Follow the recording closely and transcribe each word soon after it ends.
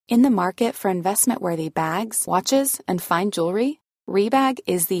In the market for investment-worthy bags, watches, and fine jewelry, Rebag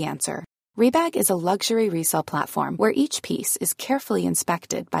is the answer. Rebag is a luxury resale platform where each piece is carefully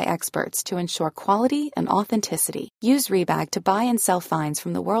inspected by experts to ensure quality and authenticity. Use Rebag to buy and sell finds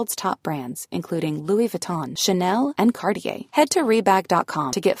from the world's top brands, including Louis Vuitton, Chanel, and Cartier. Head to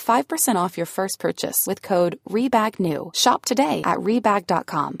Rebag.com to get 5% off your first purchase with code REBAGNEW. Shop today at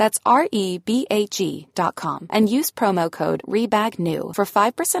Rebag.com. That's REBAG.com. And use promo code REBAGNEW for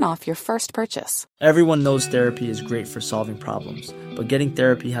 5% off your first purchase. Everyone knows therapy is great for solving problems, but getting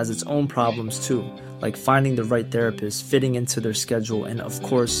therapy has its own problems too, like finding the right therapist, fitting into their schedule, and of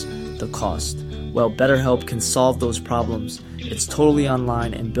course, the cost. Well, BetterHelp can solve those problems. It's totally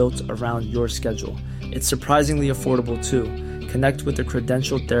online and built around your schedule. It's surprisingly affordable too. Connect with a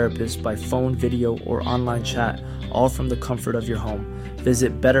credentialed therapist by phone, video, or online chat, all from the comfort of your home.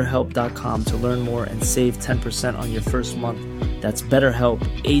 Visit BetterHelp.com to learn more and save 10% on your first month. That's BetterHelp,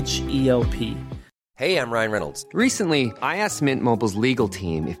 H-E-L-P. Hey, I'm Ryan Reynolds. Recently, I asked Mint Mobile's legal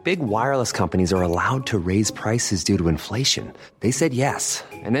team if big wireless companies are allowed to raise prices due to inflation. They said yes.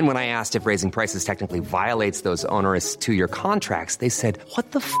 And then when I asked if raising prices technically violates those onerous two-year contracts, they said,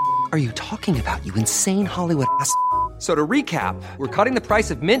 "What the f*** are you talking about, you insane Hollywood ass?" So to recap, we're cutting the price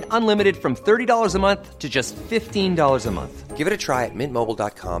of Mint Unlimited from $30 a month to just $15 a month. Give it a try at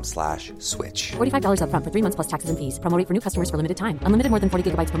mintmobile.com/switch. $45 up front for 3 months plus taxes and fees. Promo rate for new customers for limited time. Unlimited more than 40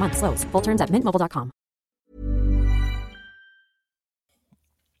 gigabytes per month. Slows full terms at mintmobile.com.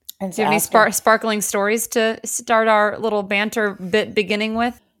 And Do you have any sparkling stories to start our little banter bit beginning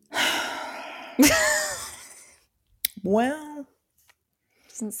with? Well,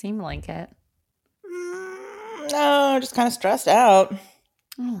 Doesn't seem like it. no, just kind of stressed out.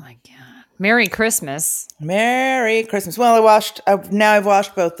 Oh my God. Merry Christmas. Merry Christmas. Well, I've washed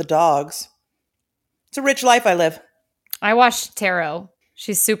both the dogs. It's a rich life I live. I washed Taro.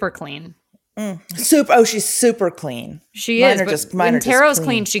 She's super clean. She's super clean. She Mine is. are But just- mine when are just Taro's clean.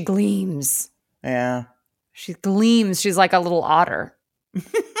 clean, she gleams. Yeah. She gleams. She's like a little otter.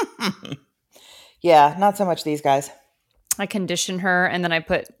 Yeah, not so much these guys. I condition her, and then I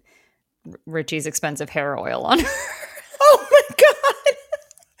put Richie's expensive hair oil on her. Oh my God.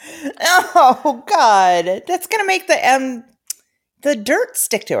 Oh God. That's going to make the dirt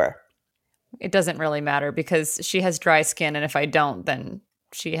stick to her. It doesn't really matter because she has dry skin, and if I don't, then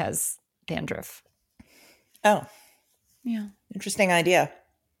she has dandruff. Oh. Yeah. Interesting idea.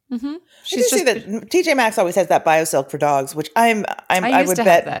 Mm-hmm. She's see that TJ Maxx always has that BioSilk for dogs, which I used would to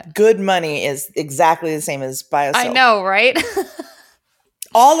bet have that. good money is exactly the same as BioSilk. I know, right?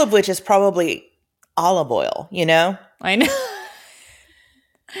 All of which is probably olive oil, you know? I know.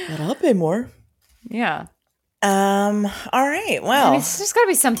 But I'll pay more. Yeah. All right. Well, I mean, there's got to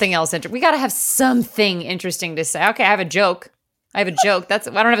be something else. We got to have something interesting to say. Okay, I have a joke. I don't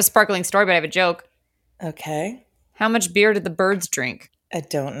have a sparkling story, but I have a joke. Okay. How much beer did the birds drink? I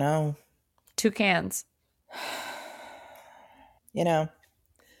don't know. 2 cans. You know,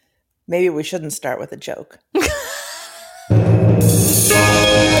 maybe we shouldn't start with a joke.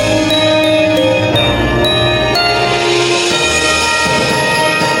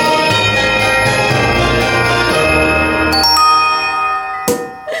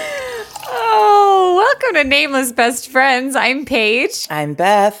 Oh, welcome to Nameless Best Friends. I'm Paige. I'm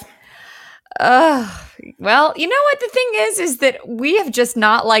Beth. Well, you know what the thing is that we have just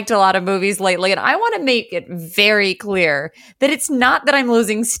not liked a lot of movies lately, and I want to make it very clear that it's not that I'm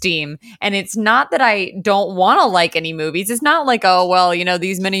losing steam, and it's not that I don't want to like any movies. It's not like, oh, well, you know,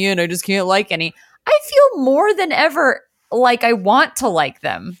 these many in, I just can't like any. I feel more than ever like I want to like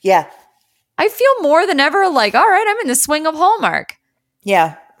them. Yeah. I feel more than ever like, all right, I'm in the swing of Hallmark.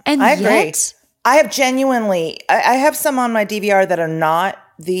 Yeah. And I agree. yet, I have genuinely, I have some on my DVR that are not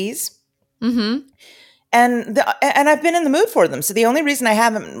these. mm-hmm. And I've been in the mood for them. So the only reason I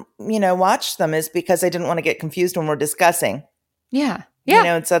haven't, watched them is because I didn't want to get confused when we're discussing. Yeah. Yeah.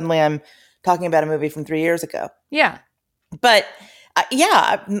 And suddenly I'm talking about a movie from 3 years ago. Yeah. But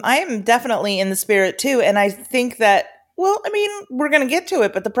I am definitely in the spirit too. And I think that, we're going to get to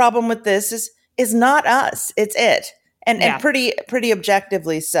it. But the problem with this is not us. It's it. And pretty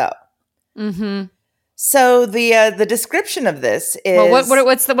objectively so. Mm-hmm. So the description of this is... Well,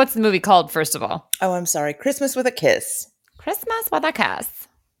 what's the movie called, first of all? Oh, I'm sorry. Christmas with a Kiss. Christmas with a Kiss.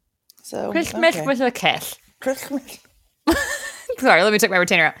 So Christmas with a Kiss. Christmas. Sorry, let me take my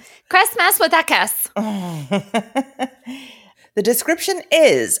retainer out. Christmas with a Kiss. The description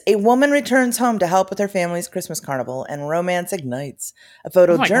is: a woman returns home to help with her family's Christmas carnival, and romance ignites. A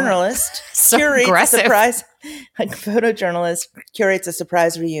photojournalist curates a surprise. A photojournalist curates a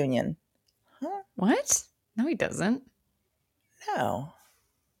surprise reunion. What? No, he doesn't. No.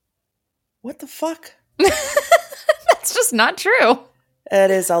 What the fuck? That's just not true.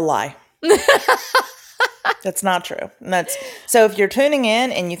 It is a lie. That's not true. So if you're tuning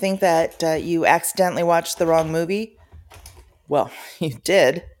in and you think that you accidentally watched the wrong movie, well, you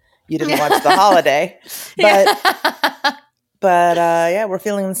did. You didn't watch The Holiday. But yeah, we're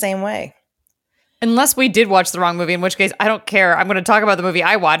feeling the same way. Unless we did watch the wrong movie, in which case I don't care. I'm going to talk about the movie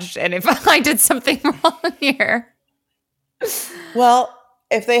I watched, and if I did something wrong here. Well,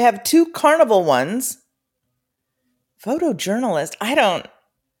 if they have two Carnival ones, photojournalist,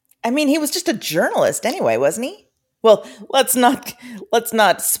 he was just a journalist anyway, wasn't he? Well, let's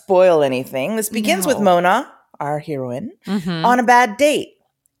not spoil anything. This begins with Mona, our heroine, on a bad date.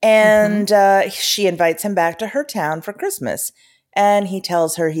 And she invites him back to her town for Christmas. And he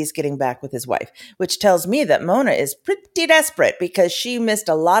tells her he's getting back with his wife, which tells me that Mona is pretty desperate because she missed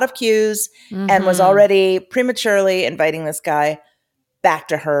a lot of cues and was already prematurely inviting this guy back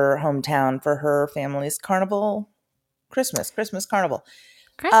to her hometown for her family's carnival, Christmas carnival.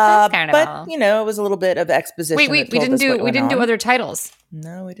 Carnival. But it was a little bit of exposition. Wait, we didn't do other titles.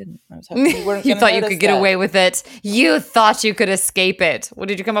 No, we didn't. I was hoping you weren't. You thought you could get away with it. You thought you could escape it. What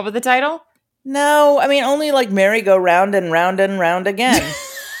did you come up with the title? No, only like merry-go-round and round again.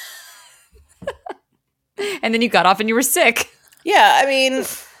 And then you got off and you were sick. Yeah,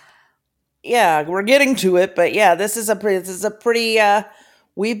 yeah, we're getting to it, but yeah, this is a pretty.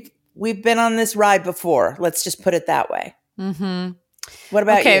 We've been on this ride before. Let's just put it that way. Mm-hmm. What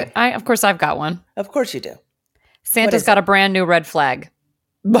about you? Of course, I've got one. Of course you do. Santa's got a brand new red flag.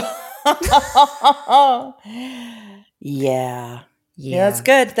 Yeah, that's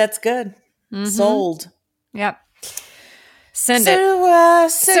good. That's good. Mm-hmm. Sold. Yep. Send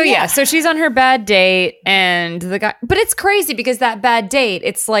it. So she's on her bad date, and the guy. But it's crazy because that bad date.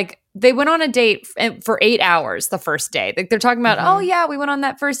 It's like they went on a date for 8 hours the first day. Like they're talking about, oh yeah, we went on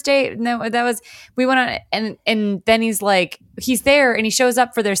that first date. No, we went on, and then he's there, and he shows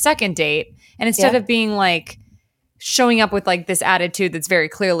up for their second date, and instead of being like showing up with like this attitude that's very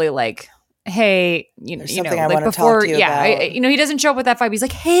clearly like, hey, something I want to talk to you about. He doesn't show up with that vibe. He's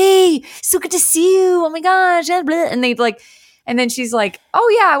like, hey, so good to see you. Oh my gosh. And they like, and then she's like,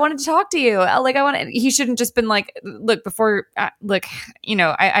 oh yeah, I wanted to talk to you. He shouldn't just been like, look, I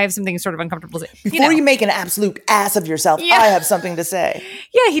have something sort of uncomfortable to say. Before you make an absolute ass of yourself, I have something to say.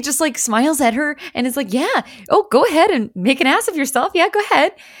 Yeah. He just like smiles at her and is like, yeah, oh, go ahead and make an ass of yourself. Yeah, go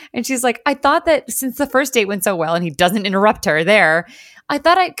ahead. And she's like, I thought that since the first date went so well, and he doesn't interrupt her there, I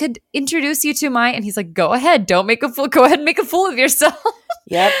thought I could introduce you to and he's like, go ahead, go ahead and make a fool of yourself.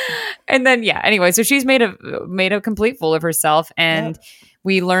 Yep. And then, anyway, so she's made a complete fool of herself. And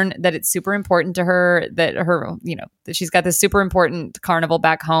we learn that it's super important to her that that she's got this super important carnival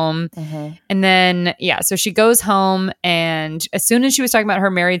back home. Mm-hmm. And then, so she goes home, and as soon as she was talking about her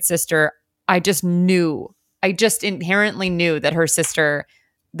married sister, I just inherently knew that her sister's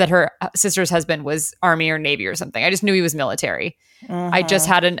husband was Army or Navy or something. I just knew he was military. I just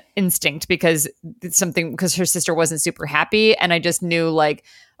had an instinct because her sister wasn't super happy. And I just knew like,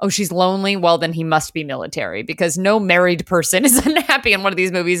 oh, she's lonely. Well, then he must be military, because no married person is unhappy in one of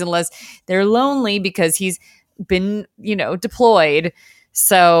these movies unless they're lonely because he's been, deployed.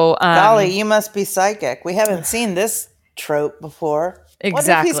 So, golly, you must be psychic. We haven't seen this trope before.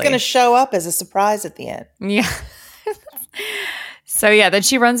 Exactly. Wonder if he's going to show up as a surprise at the end. Yeah. So then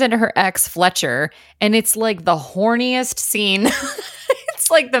she runs into her ex, Fletcher, and it's like the horniest scene.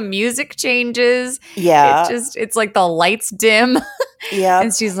 It's like the music changes. Yeah. It's like the lights dim. Yeah.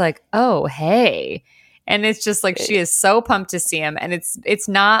 And she's like, oh, hey. And it's just like, she is so pumped to see him. And it's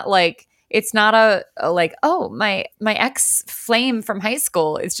not a like, oh, my ex flame from high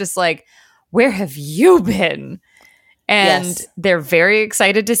school. It's just like, where have you been? And they're very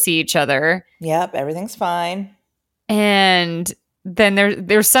excited to see each other. Yep. Everything's fine. And then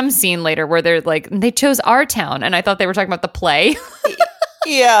there's some scene later where they're like, they chose our town, and I thought they were talking about the play.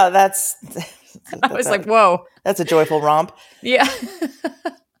 Yeah, I was like, whoa, that's a joyful romp. Yeah.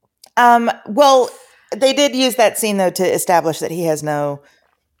 Well, they did use that scene though to establish that he has no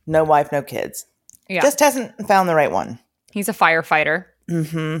wife, no kids. Yeah, just hasn't found the right one. He's a firefighter.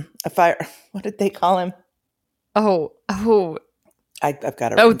 Mm-hmm. What did they call him? Oh, I've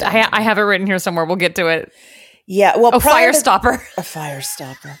got it. Oh, I have it written here somewhere. We'll get to it. Yeah, well, fire stopper. A fire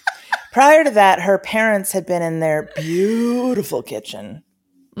stopper. Prior to that, her parents had been in their beautiful kitchen.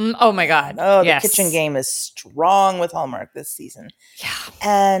 Oh my God! Oh, the kitchen game is strong with Hallmark this season. Yeah,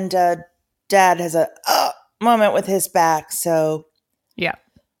 and Dad has a moment with his back, so yeah,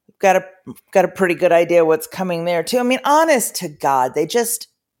 got a pretty good idea what's coming there too. I mean, honest to God, they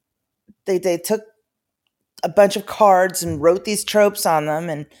took a bunch of cards and wrote these tropes on them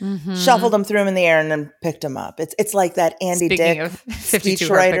and shuffled them, threw them in the air, and then picked them up. It's like that Andy Speaking Dick of 52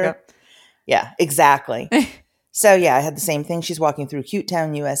 speechwriter. Yeah, exactly. So yeah, I had the same thing. She's walking through Cute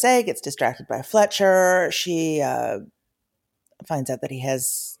Town, USA, gets distracted by Fletcher. She finds out that he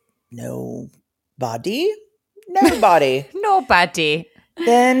has no body. Nobody.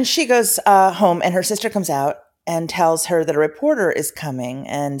 Then she goes home, and her sister comes out and tells her that a reporter is coming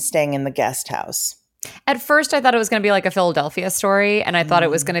and staying in the guest house. At first, I thought it was going to be like a Philadelphia story, and I thought it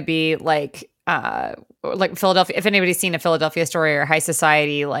was going to be like Philadelphia. If anybody's seen a Philadelphia Story or High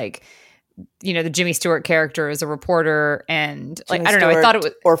Society, like, you know, the Jimmy Stewart character is a reporter, and like Jimmy I don't know, I thought it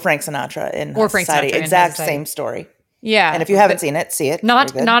was or Frank Sinatra in or Frank Society. Sinatra in Exact Society. same story. Yeah, And if you haven't seen it, see it. not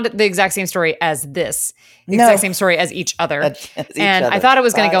Very good. the exact same story as this, the No. exact same story as each other. As each and I other, thought it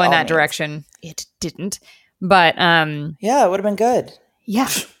was going by to go in all that means. direction. It didn't, but Yeah, it would have been good. yeah.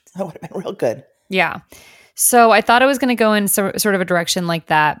 That would have been real good. Yeah. So I thought it was going to go in sort of a direction like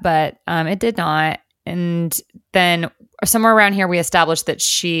that, but it did not. And then somewhere around here, we established that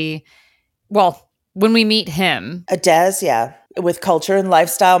when we meet him, Des, yeah, with Culture and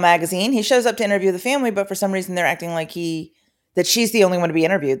Lifestyle magazine, he shows up to interview the family, but for some reason they're acting like that she's the only one to be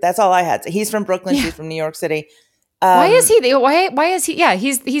interviewed. That's all I had. So he's from Brooklyn, she's from New York City. why is he? Why is he? Yeah,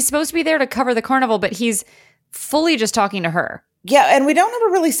 he's supposed to be there to cover the carnival, but he's fully just talking to her. Yeah, and we don't have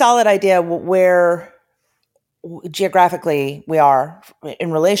a really solid idea where geographically we are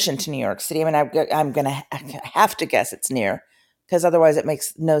in relation to New York City. I mean, I'm going to have to guess it's near, because otherwise it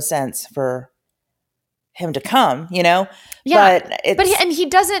makes no sense for him to come, you know? Yeah, but he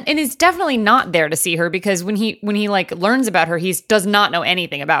doesn't, and he's definitely not there to see her, because when he like learns about her, he does not know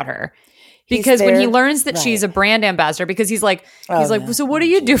anything about her. Because when he learns that she's a brand ambassador, because he's like, so what do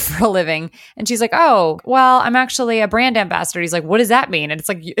you do for a living? And she's like, oh, well, I'm actually a brand ambassador. He's like, what does that mean? And it's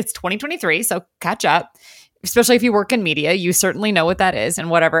like, it's 2023, so catch up. Especially if you work in media, you certainly know what that is and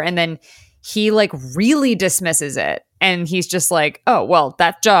whatever. And then he like really dismisses it. And he's just like, oh, well,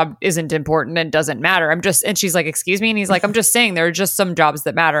 that job isn't important and doesn't matter. And she's like, excuse me? And he's like, I'm just saying there are just some jobs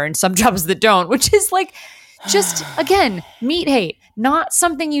that matter and some jobs that don't, which is like, just again, meat hate, not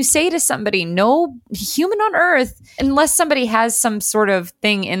something you say to somebody. No human on earth, unless somebody has some sort of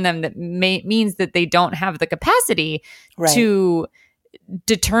thing in them that means that they don't have the capacity to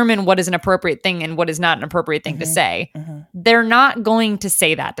determine what is an appropriate thing and what is not an appropriate thing to say. They're not going to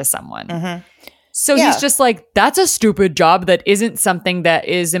say that to someone. So he's just like, that's a stupid job that isn't something that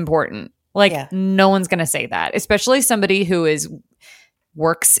is important. Like no one's going to say that, especially somebody who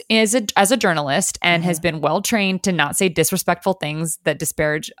works as a journalist and has been well trained to not say disrespectful things that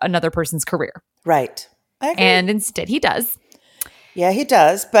disparage another person's career. Right. I agree. And instead he does. Yeah, he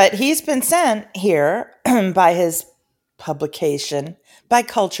does. But he's been sent here by his publication, by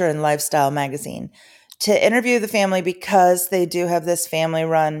Culture and Lifestyle magazine, to interview the family because they do have this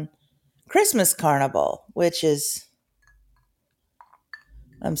family-run Christmas carnival, which is...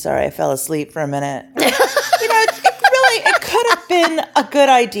 I'm sorry, I fell asleep for a minute. It could have been a good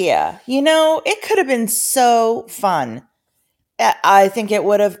idea. You know, it could have been so fun. I think it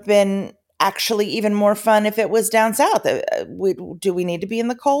would have been actually even more fun if it was down south. Do we need to be in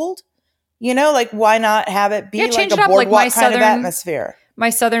the cold? You know, like why not have it be like a boardwalk kind of atmosphere?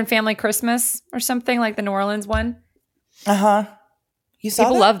 My Southern Family Christmas or something, like the New Orleans one. Uh-huh. You saw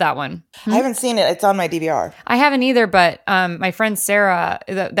People that? love that one. I haven't seen it. It's on my DVR. I haven't either, but my friend Sarah,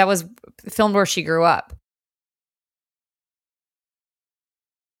 that was filmed where she grew up.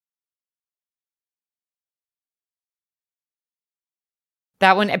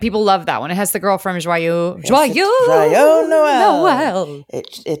 That one, people love that one. It has the girl from Joyeux Noel.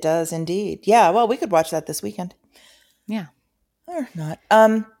 It does indeed. Yeah, well, we could watch that this weekend. Yeah. Or not.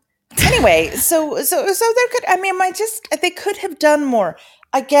 Anyway, so there could, I mean, they could have done more.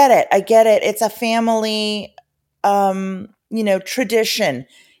 I get it. It's a family, tradition.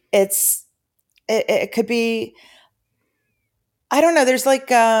 It could be, I don't know. There's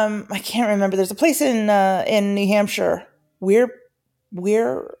like, I can't remember. There's a place in New Hampshire.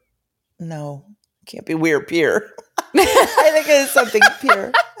 No, it can't be Weir Pier. I think it is something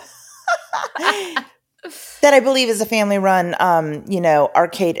Pier. That I believe is a family run,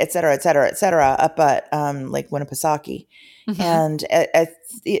 arcade, et cetera, up at Lake Winnipesaukee. Mm-hmm. And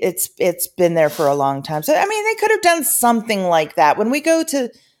it's been there for a long time. So, I mean, they could have done something like that. When we go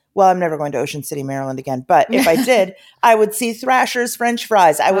to, well, I'm never going to Ocean City, Maryland again. But if I did, I would see Thrasher's French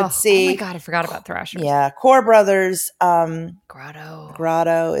fries. I would see. Oh my God, I forgot about Thrasher's. Yeah. Core Brothers.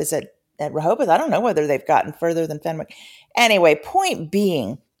 Grotto is at Rehoboth. I don't know whether they've gotten further than Fenwick. Anyway, point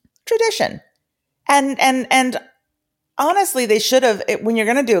being, tradition. And honestly, they should have, when you're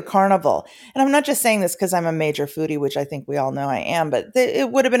going to do a carnival, and I'm not just saying this because I'm a major foodie, which I think we all know I am, but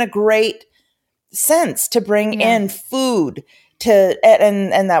it would have been a great sense to bring in food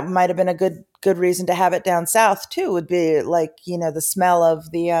and that might have been a good reason to have it down south too, would be like, the smell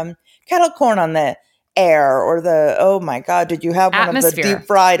of the kettle corn on the air, or oh my God, did you have one of the deep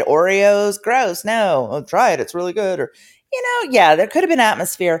fried Oreos? Gross. No, try it. It's really good. Or, there could have been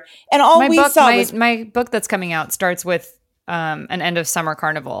atmosphere. And all my book that's coming out starts with an end of summer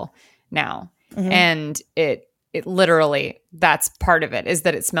carnival now. Mm-hmm. And it literally, that's part of it, is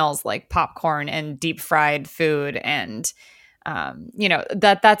that it smells like popcorn and deep fried food. And,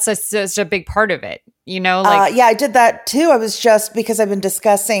 that's such a big part of it, I did that too. I was just, because I've been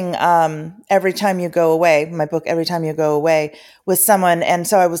discussing Every Time You Go Away, my book, Every Time You Go Away, with someone. And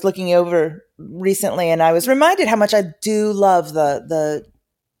so I was looking over recently and I was reminded how much I do love the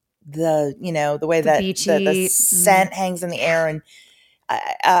way that the scent hangs in the air, and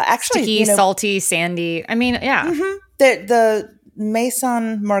actually sticky, salty, sandy. I mean, yeah. Mm-hmm. The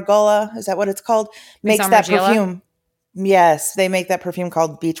Maison Margiela, is that what it's called? Makes that perfume. Yes, they make that perfume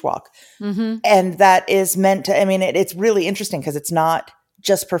called Beach Walk. Mm-hmm. And that is meant to, it's really interesting because it's not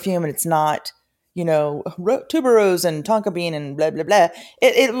just perfume, and it's not, tuberose and tonka bean and blah, blah, blah.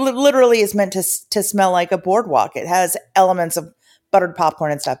 It literally is meant to smell like a boardwalk. It has elements of buttered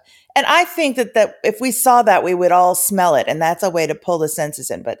popcorn and stuff. And I think that if we saw that, we would all smell it. And that's a way to pull the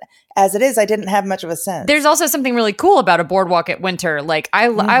senses in. But as it is, I didn't have much of a sense. There's also something really cool about a boardwalk at winter. Like I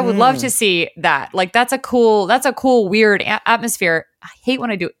would love to see that. Like that's a cool, weird atmosphere. I hate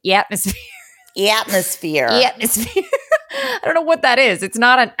when I do atmosphere. Atmosphere. I don't know what that is. It's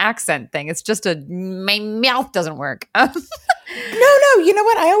not an accent thing. It's just my mouth doesn't work. No. You know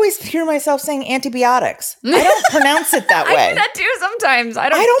what? I always hear myself saying antibiotics. I don't pronounce it that way. I do that too sometimes. I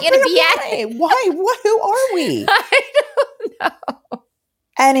don't Why? Who are we? I don't know.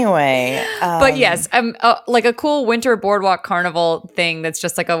 Anyway. But yes, like a cool winter boardwalk carnival thing that's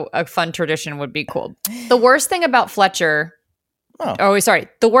just like a fun tradition would be cool. The worst thing about Fletcher...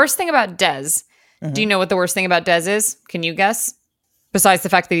 the worst thing about Dez. Mm-hmm. Do you know what the worst thing about Dez is? Can you guess? Besides the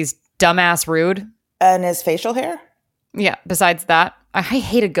fact that he's dumbass rude. And his facial hair? Yeah, besides that. I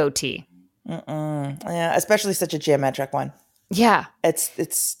hate a goatee. Yeah, especially such a geometric one. Yeah.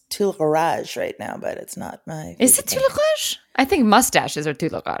 It's tout garage right now, but it's not my... Is it tout garage? I think mustaches are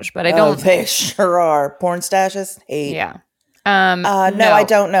tout garage, but I don't... Oh, they sure are. Porn stashes? Hate. Yeah. No, I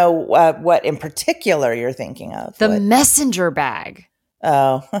don't know what in particular you're thinking of. The messenger bag.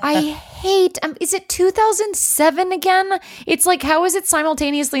 Oh. I hate... is it 2007 again? It's like, how is it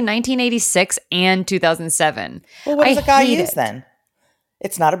simultaneously 1986 and 2007? Well, what does the guy use then?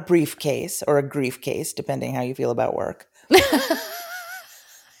 It's not a briefcase or a grief case, depending how you feel about work.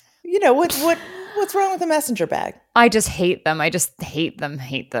 What's wrong with a messenger bag? I just hate them. I just hate them.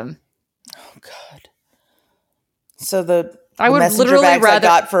 Oh, God. So the would messenger literally bags rather...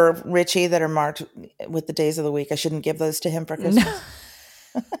 I got for Richie that are marked with the days of the week, I shouldn't give those to him for Christmas. No.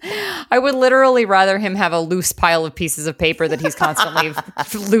 I would literally rather him have a loose pile of pieces of paper that he's constantly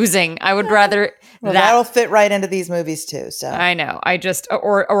losing. I would rather that'll fit right into these movies too. So I know. I just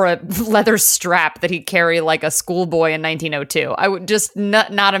or a leather strap that he'd carry like a schoolboy in 1902. I would just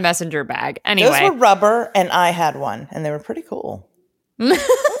not a messenger bag. Anyway, those were rubber, and I had one, and they were pretty cool. What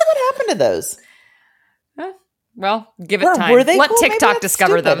happened to those? Well, give it time. Were they Let cool? TikTok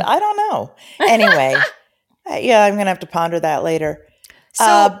discover them. I don't know. Anyway, yeah, I'm gonna have to ponder that later.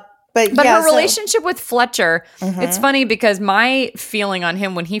 So, but her relationship with Fletcher, mm-hmm. It's funny because my feeling on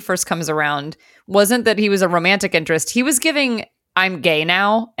him when he first comes around wasn't that he was a romantic interest. He was giving, I'm gay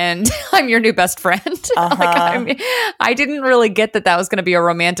now and I'm your new best friend. Uh-huh. I didn't really get that was going to be a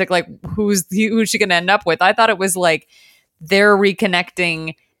romantic, like who's she going to end up with? I thought it was like they're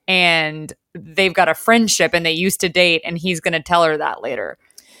reconnecting and they've got a friendship and they used to date and he's going to tell her that later.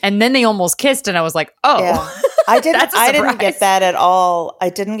 And then they almost kissed, and I was like, "Oh, yeah. I didn't get that at all.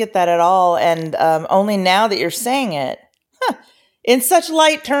 And only now that you're saying it, in such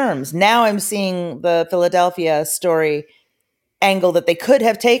light terms, now I'm seeing the Philadelphia story angle that they could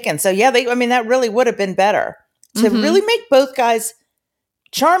have taken. So yeah, that really would have been better to really make both guys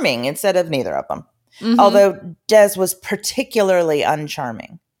charming instead of neither of them. Mm-hmm. Although Des was particularly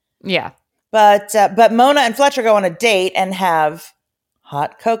uncharming. Yeah, but Mona and Fletcher go on a date and have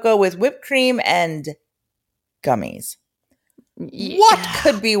hot cocoa with whipped cream and gummies. Yeah. What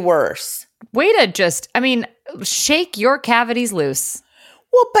could be worse? Way to shake your cavities loose.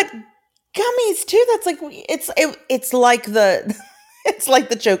 Well, but gummies too. That's like it's like the it's like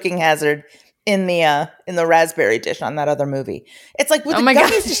the choking hazard in the raspberry dish on that other movie. It's like with the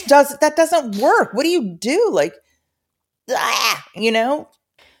gummies just doesn't work. What do you do? Like you know?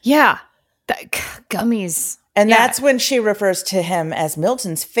 Yeah. Gummies. And Yeah. that's when she refers to him as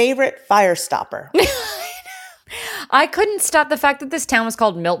Milton's favorite fire stopper. I couldn't stop. The fact that this town was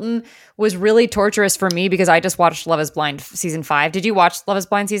called Milton was really torturous for me because I just watched Love is Blind season 5. Did you watch Love is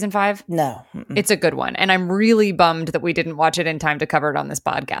Blind season 5? No. Mm-mm. It's a good one. And I'm really bummed that we didn't watch it in time to cover it on this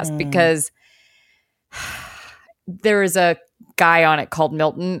podcast because there is a guy on it called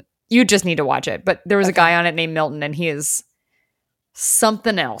Milton. You just need to watch it. But there was a guy on it named Milton, and he is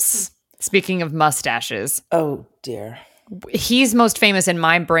something else. Speaking of mustaches. Oh, dear. He's most famous in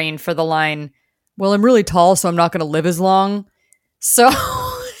my brain for the line, well, I'm really tall, so I'm not going to live as long. So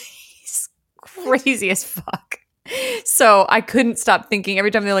he's crazy as fuck. So I couldn't stop thinking every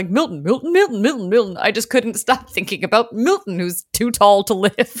time they're like, Milton, Milton, Milton, Milton, Milton. I just couldn't stop thinking about Milton, who's too tall to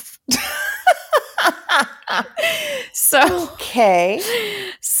live.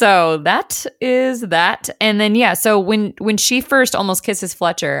 So that is that. And then so when she first almost kisses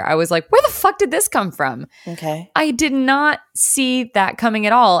Fletcher, I was like, where the fuck did this come from? Okay. I did not see that coming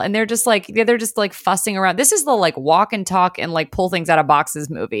at all. And they're just like fussing around. This is the like walk and talk and like pull things out of boxes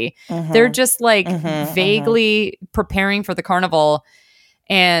movie. They're just like vaguely preparing for the carnival,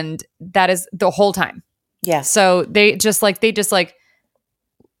 and that is the whole time. Yeah. So they just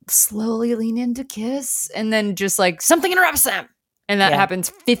slowly lean in to kiss, and then just like something interrupts them, and that happens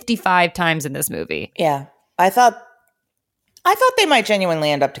 55 times in this movie. Yeah, I thought they might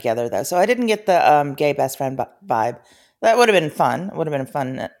genuinely end up together though, so I didn't get the gay best friend vibe. That would have been fun. It would have been a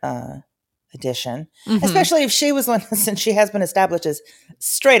fun addition, especially if she was one, since she has been established as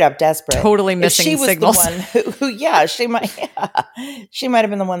straight up desperate, totally missing she was signals. The one who she might have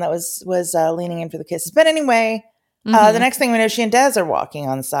been the one that was leaning in for the kisses. But anyway. The next thing we know, she and Des are walking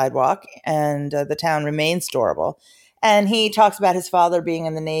on the sidewalk, and the town remains adorable. And he talks about his father being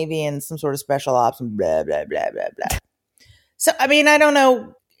in the Navy and some sort of special ops and blah, blah, blah, blah, blah. So, I mean, I don't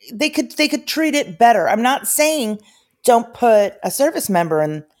know. They could treat it better. I'm not saying don't put a service member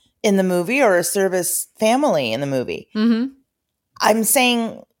in the movie or a service family in the movie. I'm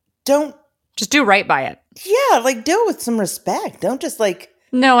saying don't. Just do right by it. Yeah, like do it with some respect. Don't just like.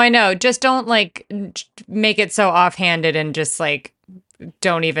 No, I know. Just don't like make it so offhanded and just like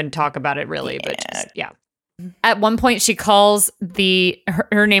don't even talk about it really. But At one point, she calls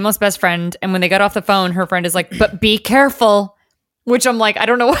her nameless best friend, and when they got off the phone, her friend is like, "But be careful," which I'm like, I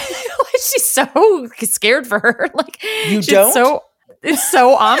don't know why she's so scared for her. Like you don't. It's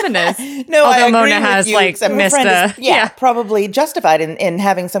so ominous. No, although I agree Mona with has you, like missed probably justified in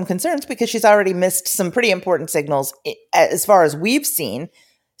having some concerns because she's already missed some pretty important signals as far as we've seen.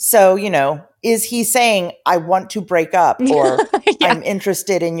 So, is he saying I want to break up or I'm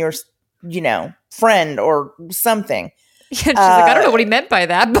interested in your, friend or something? Yeah, she's like, I don't know what he meant by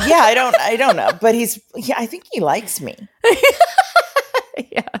that. But. Yeah, I don't know, but I think he likes me.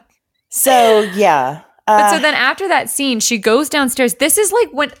 Yeah. So yeah. But so then after that scene, she goes downstairs. This is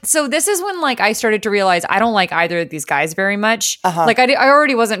when like I started to realize I don't like either of these guys very much. Like I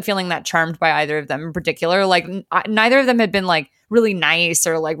already wasn't feeling that charmed by either of them in particular. Like neither of them had been like really nice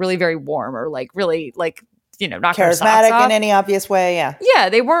or like really very warm or like really like, not charismatic in any obvious way. Yeah. Yeah.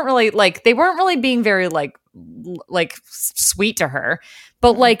 They weren't really being very like sweet to her.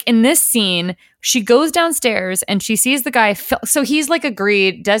 But like in this scene, she goes downstairs and she sees the guy. So he's like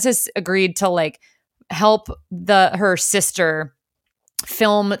Des has agreed to like help her sister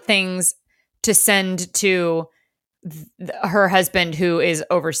film things to send to her husband who is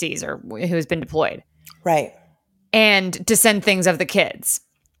overseas or who has been deployed. Right. And to send things of the kids.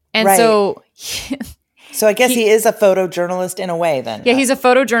 And right. So I guess he is a photojournalist in a way then. Yeah, he's a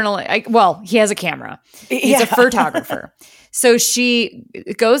photojournalist. He has a camera. He's a photographer. So she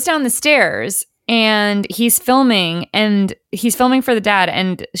goes down the stairs and he's filming for the dad,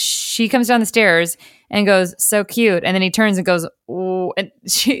 and she comes down the stairs and goes, so cute. And then he turns and goes, ooh. And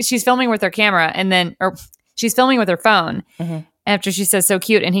she's filming with her camera or she's filming with her phone after she says, so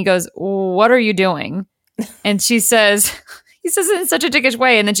cute. And he goes, what are you doing? And he says it in such a dickish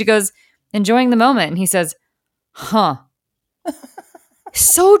way. And then she goes, enjoying the moment. And he says, huh.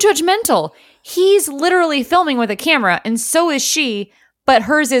 So judgmental. He's literally filming with a camera, and so is she, but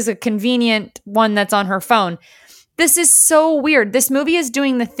hers is a convenient one that's on her phone. This is so weird. This movie is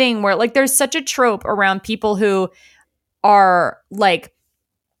doing the thing where like there's such a trope around people who are like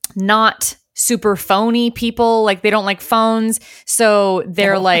not super phony people. Like they don't like phones. So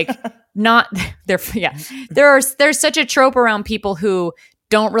they're like there's such a trope around people who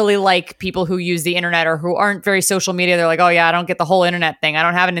don't really like people who use the internet or who aren't very social media. They're like, oh yeah, I don't get the whole internet thing. I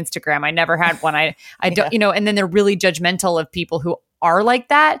don't have an Instagram. I never had one. I don't, and then they're really judgmental of people who are like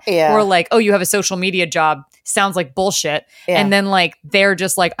that. Yeah. Or like, oh, you have a social media job. sounds like bullshit. Yeah. And then like they're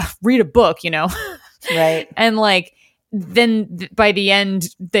just like, read a book, you know? Right. And like then by the end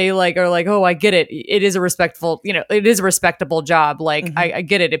they like are like, oh, I get it. It is a respectful, you know, it is a respectable job. Like I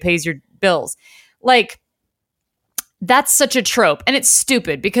get it. It pays your bills. Like that's such a trope, and it's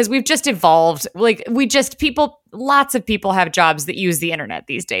stupid because we've just evolved. Like lots of people have jobs that use the internet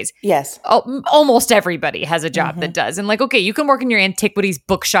these days. Yes. Almost everybody has a job that does. And like, okay, you can work in your antiquities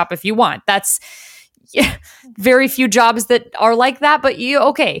bookshop if you want. That's very few jobs that are like that, but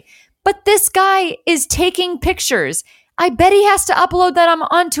okay. But this guy is taking pictures. I bet he has to upload that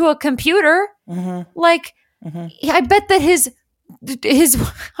onto a computer. Like, I bet that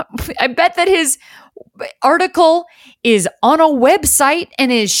his article is on a website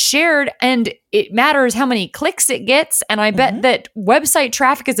and is shared, and it matters how many clicks it gets. And I bet that website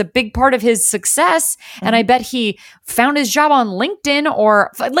traffic is a big part of his success. And I bet he found his job on LinkedIn,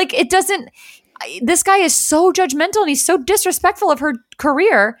 or like it doesn't. This guy is so judgmental and he's so disrespectful of her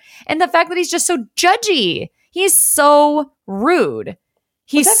career. And the fact that he's just so judgy, he's so rude.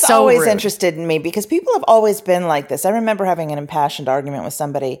 That's so always rude. interested in me because people have always been like this. I remember having an impassioned argument with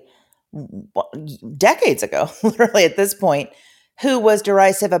somebody decades ago, literally at this point, who was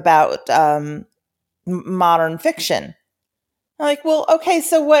derisive about modern fiction. I'm like, well, okay,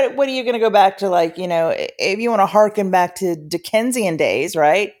 so what are you going to go back to? Like, you know, if you want to harken back to Dickensian days,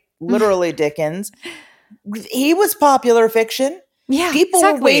 right? Literally Dickens. He was popular fiction. Yeah, people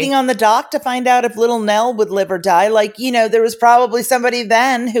were waiting on the dock to find out if little Nell would live or die. Like, you know, there was probably somebody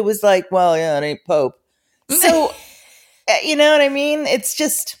then who was like, well, yeah, it ain't Pope. So, you know what I mean? It's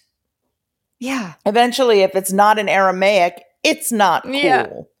just, yeah. Eventually, if it's not in Aramaic, it's not cool. Yeah,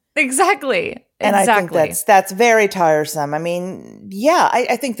 exactly. And I think that's very tiresome. I mean, yeah,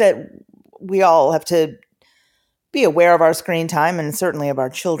 I think that we all have to be aware of our screen time and certainly of our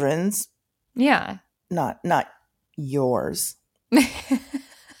children's. Yeah. Not yours.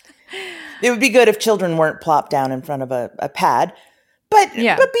 It would be good if children weren't plopped down in front of a pad. But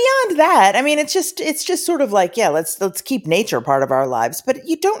beyond that, I mean, it's just sort of like, yeah, let's keep nature part of our lives. But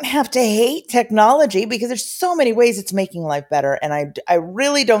you don't have to hate technology because there's so many ways it's making life better. And I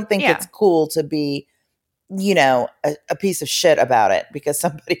really don't think it's cool to be, you know, a piece of shit about it because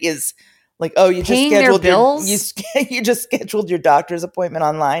somebody is like, oh, you paying just scheduled their bills? You just scheduled your doctor's appointment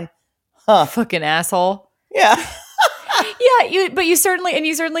online. Huh. Fucking asshole. Yeah. Yeah, you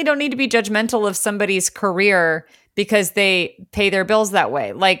certainly don't need to be judgmental of somebody's career because they pay their bills that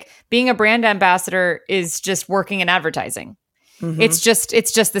way. Like being a brand ambassador is just working in advertising. It's just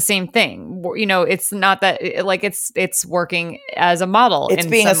the same thing. You know, it's not that like it's working as a model. It's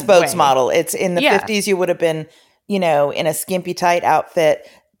being a spokesmodel. It's in the 50s you would have been, you know, in a skimpy tight outfit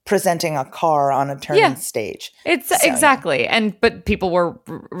presenting a car on a turning stage. It's exactly. But people were,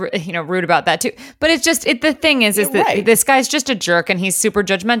 you know, rude about that too. But it's just, the thing is that this guy's just a jerk and he's super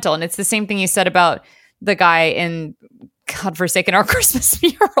judgmental. And it's the same thing you said about the guy in Godforsaken Our Christmas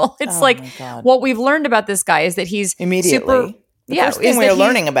Mural. It's what we've learned about this guy is that he's immediately. The first thing we're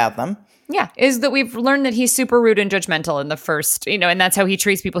learning about them. Yeah, is that we've learned that he's super rude and judgmental in the first, you know, and that's how he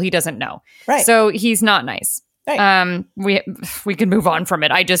treats people he doesn't know. Right. So he's not nice. Right. We can move on from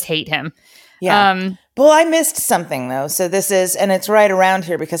it. I just hate him. Yeah. Well, I missed something though. So this is, and it's right around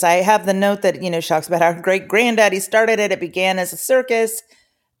here because I have the note that, you know, talks about how great granddaddy started it. It began as a circus.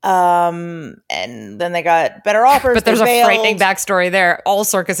 And then they got better offers. But there's a frightening backstory there. All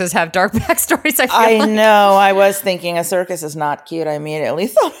circuses have dark backstories. I know. I was thinking a circus is not cute. I immediately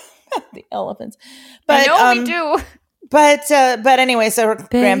thought about the elephants. But I know we do. But anyway, so her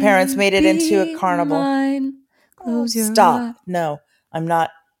grandparents made it into a carnival. Close your Stop. eye. No, I'm not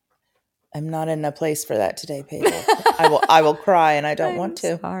in a place for that today, Pedro. I will cry and I don't want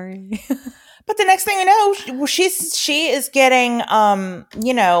to. Sorry. But the next thing you know, she is getting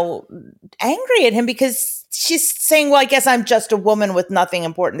you know, angry at him because she's saying, well, I guess I'm just a woman with nothing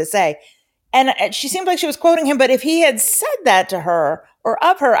important to say. And she seemed like she was quoting him, but if he had said that to her or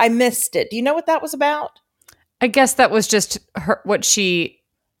of her, I missed it. Do you know what that was about? I guess that was just what she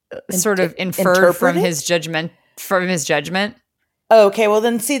sort of inferred from his judgment. Okay, well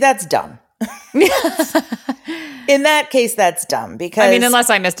then see, that's dumb. In that case, that's dumb because I mean, unless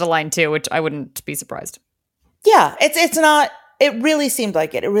I missed a line too, which I wouldn't be surprised. Yeah, it's not. It really seemed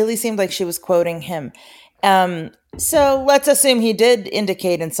like it. It really seemed like she was quoting him. So let's assume he did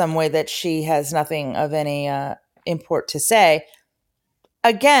indicate in some way that she has nothing of any import to say.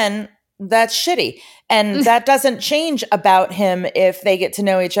 Again, that's shitty. And that doesn't change about him if they get to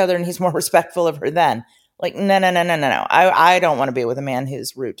know each other and he's more respectful of her then. Like, no. I don't want to be with a man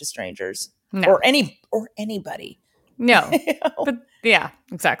who's rude to strangers or anybody. No, You know? but yeah,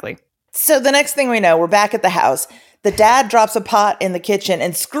 exactly. So the next thing we know, we're back at the house. The dad drops a pot in the kitchen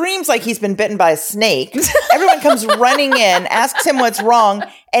and screams like he's been bitten by a snake. Everyone comes running in, asks him what's wrong,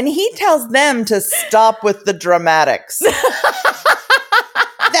 and he tells them to stop with the dramatics.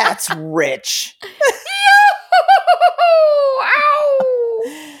 That's rich. Ow!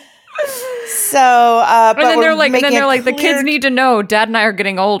 So, and then they're like, the kids need to know Dad and I are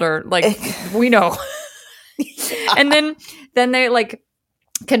getting older. Like, we know. And then they like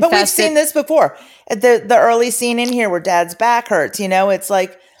confess. But we've seen this before. The early scene in here where Dad's back hurts, it's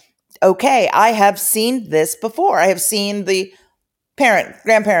like, okay, I have seen this before. I have seen the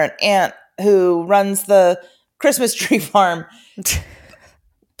grandparent, aunt who runs the Christmas tree farm,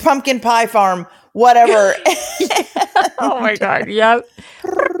 pumpkin pie farm, whatever. Oh my God. Yep.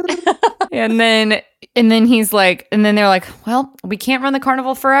 And then he's like, and then they're like, well, we can't run the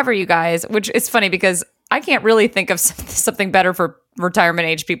carnival forever, you guys, which is funny because I can't really think of something better for retirement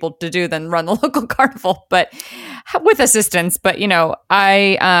age people to do than run the local carnival, but with assistance. But,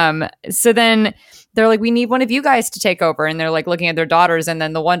 so then they're like, we need one of you guys to take over. And they're like looking at their daughters. And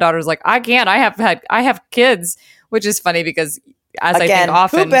then the one daughter's like, I can't, I have kids, which is funny because as I think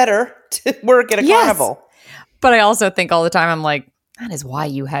often, who better to work at a carnival? But I also think all the time, I'm like, that is why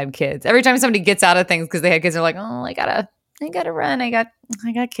you had kids. Every time somebody gets out of things because they had kids, they're like, oh, I gotta run. I got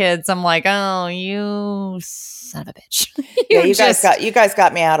kids. I'm like, oh, you son of a bitch. You guys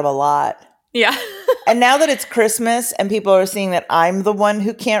got me out of a lot. Yeah. And now that it's Christmas and people are seeing that I'm the one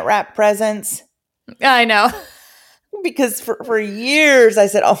who can't wrap presents. I know. Because for years I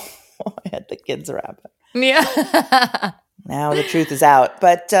said, oh, I had the kids wrap it. Yeah. Now the truth is out.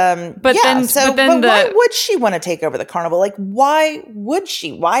 But why would she want to take over the carnival? Like, why would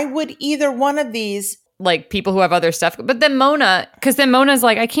she? Why would either one of these? Like people who have other stuff. But then Mona's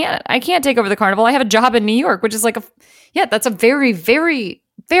like, I can't take over the carnival. I have a job in New York, which is like, that's a very, very,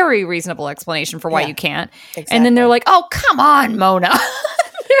 very reasonable explanation for why you can't. Exactly. And then they're like, oh, come on, Mona.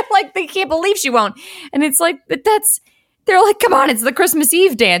 They're like, they can't believe she won't. And it's like, they're like, come on, it's the Christmas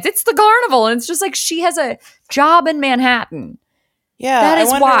Eve dance. It's the carnival. And it's just like, she has a job in Manhattan. Yeah. That is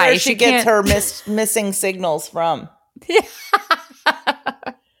why where she gets her missing signals from. Yeah.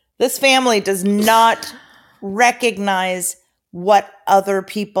 This family does not recognize what other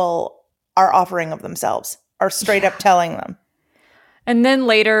people are offering of themselves or straight up telling them. And then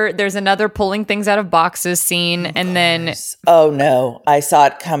later, there's another pulling things out of boxes scene. And then... Oh, no. I saw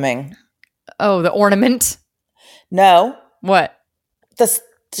it coming. Oh, the ornament? No. What? The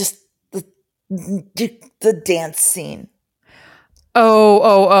dance scene.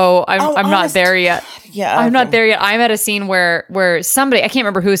 I'm not there yet. Yeah. I'm not there yet. I'm at a scene where somebody, I can't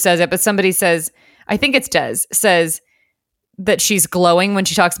remember who says it, but somebody says, I think it's Des, says that she's glowing when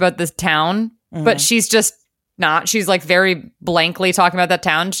she talks about this town, but she's just not. She's like very blankly talking about that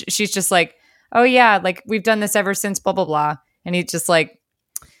town. She's just like, oh yeah, like we've done this ever since blah, blah, blah. And he's just like,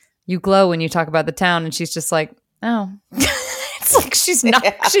 you glow when you talk about the town. And she's just like, oh. It's like she's not,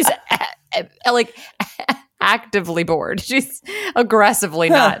 she's like actively bored. She's aggressively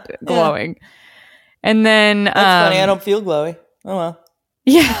not glowing. And then that's funny. I don't feel glowy. Oh well.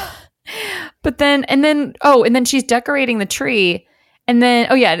 Yeah. But then she's decorating the tree. And then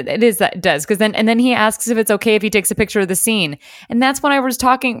it does because then he asks if it's okay if he takes a picture of the scene. And that's when I was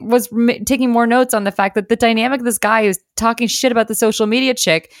taking more notes on the fact that the dynamic of this guy who's talking shit about the social media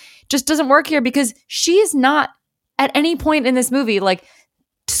chick just doesn't work here because she is not at any point in this movie like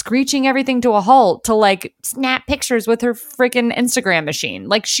screeching everything to a halt to like snap pictures with her freaking Instagram machine.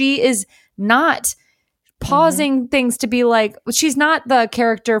 Like she is not pausing things to be like, she's not the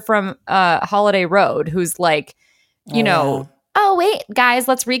character from Holiday Road who's like, oh wait, guys,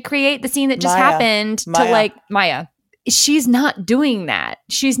 let's recreate the scene that just happened to like Maya. She's not doing that.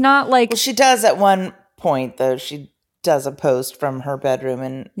 She's not like, well, she does at one point though. She does a post from her bedroom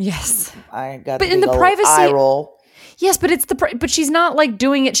and yes, I got but in the privacy eye roll. Yes, but but she's not like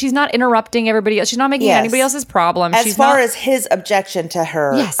doing it. She's not interrupting everybody else. She's not making anybody else's problem. As far as his objection to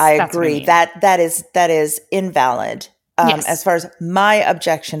her, I agree that is invalid. As far as my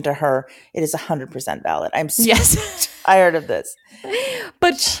objection to her, it is 100% valid. I'm so tired of this.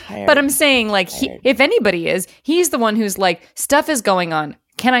 But I'm saying like if anybody is, he's the one who's like, stuff is going on.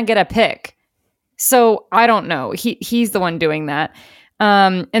 Can I get a pic? So I don't know. He's the one doing that.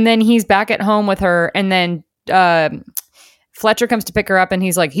 And then he's back at home with her, and then Fletcher comes to pick her up and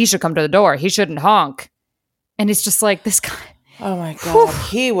he's like, he should come to the door. He shouldn't honk. And it's just like this guy. Oh my God.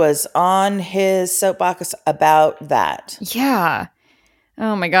 He was on his soapbox about that. Yeah.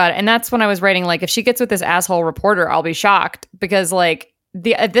 Oh my God. And that's when I was writing, like, if she gets with this asshole reporter, I'll be shocked because like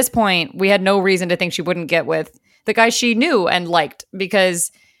at this point we had no reason to think she wouldn't get with the guy she knew and liked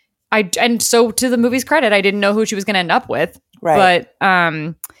because and so to the movie's credit, I didn't know who she was going to end up with. Right. But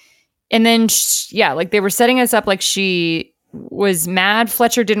and then like they were setting us up like she was mad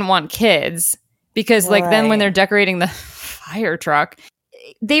Fletcher didn't want kids because like then when they're decorating the fire truck,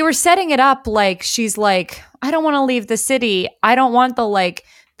 they were setting it up like she's like, I don't want to leave the city. I don't want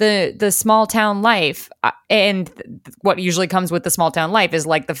the small town life. And what usually comes with the small town life is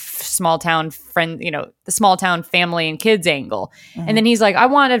like the small town friend, the small town family and kids angle. Mm-hmm. And then he's like, I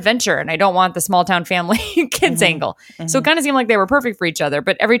want adventure and I don't want the small town family and kids angle. Mm-hmm. So it kind of seemed like they were perfect for each other.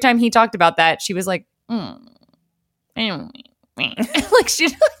 But every time he talked about that, she was like, like she,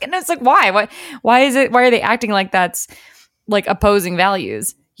 and it's like, why are they acting like that's like opposing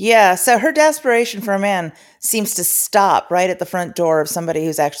values? Yeah, so her desperation for a man seems to stop right at the front door of somebody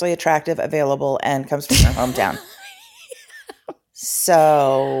who's actually attractive, available, and comes from her hometown.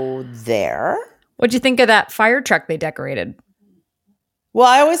 So there. What'd you think of that fire truck they decorated? Well,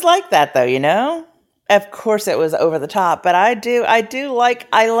 I always like that though, Of course it was over the top, but I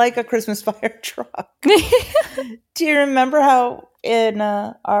like a Christmas fire truck. Do you remember how in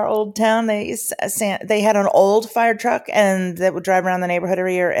our old town they had an old fire truck and that would drive around the neighborhood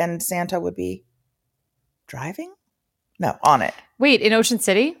every year and Santa would be driving? No, on it. Wait, in Ocean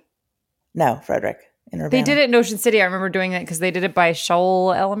City? No, Frederick. In Urbana. They did it in Ocean City. I remember doing it because they did it by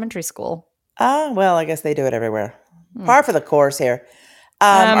Shoal Elementary School. Well, I guess they do it everywhere. Par for the course here.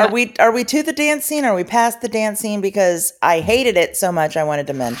 Are we to the dance scene? Or are we past the dance scene? Because I hated it so much, I wanted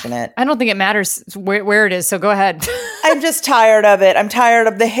to mention it. I don't think it matters where it is, so go ahead. I'm just tired of it. I'm tired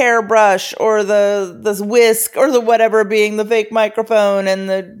of the hairbrush or the whisk or the whatever being the fake microphone and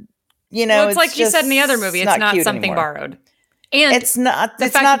the, Well, it's like you said in the other movie. It's not something anymore. Borrowed. And it's not. The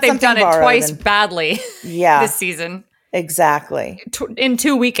it's fact not that they've done it twice badly yeah, this season. Exactly. In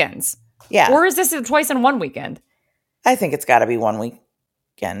 2 weekends. Yeah. Or is this twice in 1 weekend? I think it's got to be 1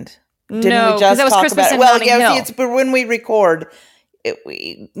 weekend. Didn't no, we just that was talk Christmas about it? in Well, Notting yeah, Hill. see, it's when we record,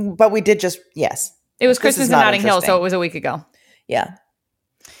 but we did just, yes. It was Christmas in Notting Hill, so it was a week ago. Yeah.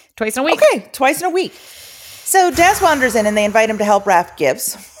 Twice in a week. Okay, twice in a week. So Des wanders in and they invite him to help wrap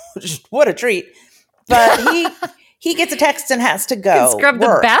gifts. What a treat. But he gets a text and has to go. You can scrub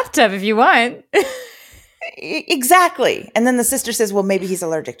the bathtub if you want. Exactly. And then the sister says, well, maybe he's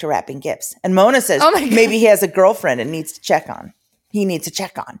allergic to wrapping gifts. And Mona says, oh my God, maybe he has a girlfriend and needs to check on. He needs to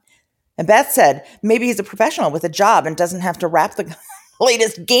check on. And Beth said, maybe he's a professional with a job and doesn't have to wrap the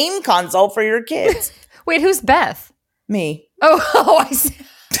latest game console for your kids. Wait, who's Beth? Me. Oh, I see.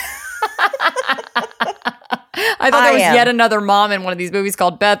 I thought there was yet another mom in one of these movies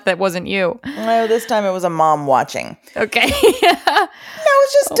called Beth that wasn't you. No, this time it was a mom watching. Okay. No,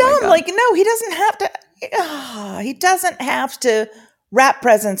 it's just dumb. Like, no, he doesn't have to. He doesn't have to wrap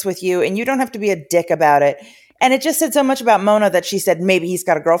presents with you, and you don't have to be a dick about it. And it just said so much about Mona that she said maybe he's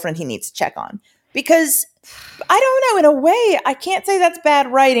got a girlfriend he needs to check on. Because I don't know, in a way, I can't say that's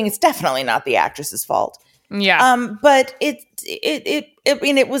bad writing. It's definitely not the actress's fault. Yeah. But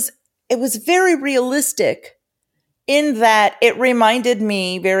it was very realistic in that it reminded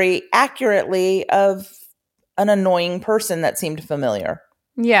me very accurately of an annoying person that seemed familiar.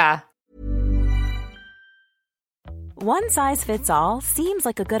 Yeah. One size fits all seems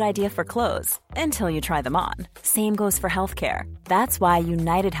like a good idea for clothes until you try them on. Same goes for healthcare. That's why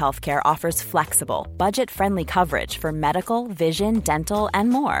United Healthcare offers flexible, budget-friendly coverage for medical, vision, dental, and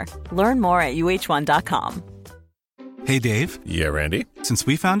more. Learn more at uh1.com. Hey, Dave. Yeah, Randy. Since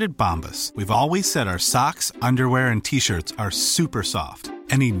we founded Bombas, we've always said our socks, underwear, and T-shirts are super soft.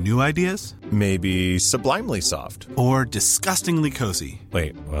 Any new ideas? Maybe sublimely soft. Or disgustingly cozy.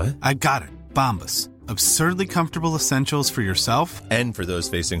 Wait, what? I got it. Bombas. Absurdly comfortable essentials for yourself and for those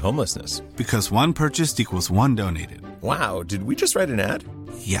facing homelessness. Because one purchased equals one donated. Wow, did we just write an ad?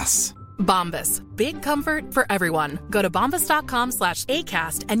 Yes. Bombas. Big comfort for everyone. Go to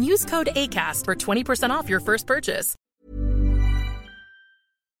bombas.com/ACAST and use code ACAST for 20% off your first purchase.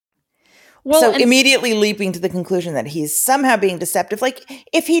 Well, so immediately leaping to the conclusion that he's somehow being deceptive. Like,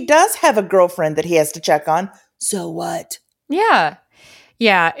 if he does have a girlfriend that he has to check on, so what? Yeah.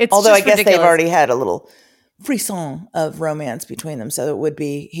 Yeah, it's although just I guess ridiculous. They've already had a little frisson of romance between them, so it would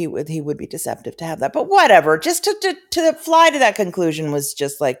be he would be deceptive to have that. But whatever, just to fly to that conclusion was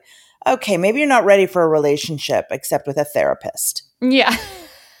just like, okay, maybe you're not ready for a relationship except with a therapist. Yeah.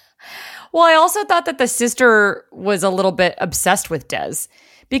 Well, I also thought that the sister was a little bit obsessed with Des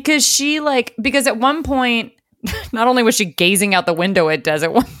because at one point, not only was she gazing out the window at Des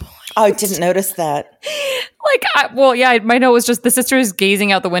at one point. Oh, I didn't notice that. My note was just the sister is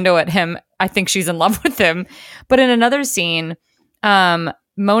gazing out the window at him. I think she's in love with him. But in another scene,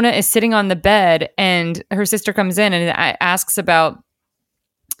 Mona is sitting on the bed and her sister comes in and asks about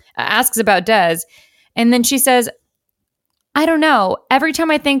asks about Des. And then she says, I don't know. Every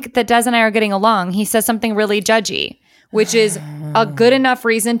time I think that Des and I are getting along, he says something really judgy, which is a good enough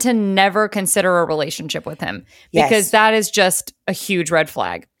reason to never consider a relationship with him. Because that is just a huge red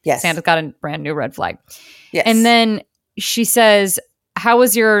flag. Yes. Santa's got a brand new red flag. Yes. And then she says, how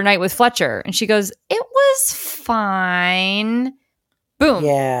was your night with Fletcher? And she goes, it was fine. Boom.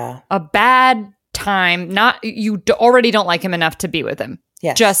 Yeah. A bad time. You already don't like him enough to be with him.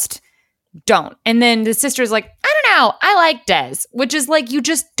 Yes. Just don't. And then the sister's like, I don't know. I like Des, which is like, you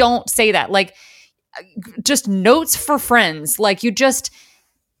just don't say that. Like, just notes for friends. Like, you just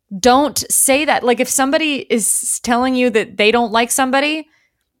don't say that. Like, if somebody is telling you that they don't like somebody,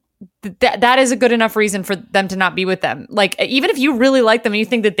 that is a good enough reason for them to not be with them. Like, even if you really like them and you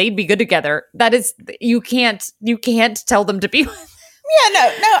think that they'd be good together, that is, you can't tell them to be with them. Yeah, no.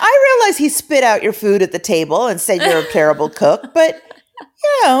 I realize he spit out your food at the table and said you're a terrible cook, but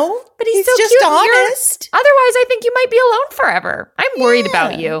but he's so just cute. honest. Otherwise, I think you might be alone forever. I'm worried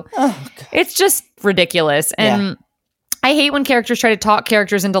about you. Oh, God. It's just ridiculous. And I hate when characters try to talk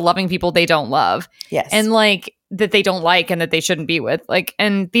characters into loving people they don't love. Yes. And like that they don't like and that they shouldn't be with. Like,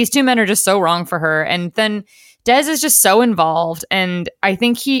 and these two men are just so wrong for her. And then Des is just so involved. And I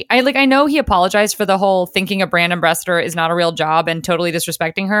think I know he apologized for the whole thinking a brand ambassador is not a real job and totally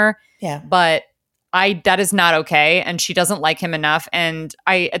disrespecting her. Yeah. But that is not okay. And she doesn't like him enough. And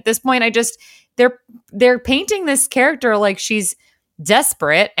at this point, they're painting this character like she's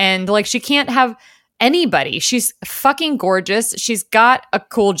desperate and like she can't have anybody. She's fucking gorgeous. She's got a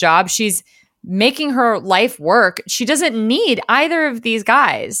cool job. She's making her life work. She doesn't need either of these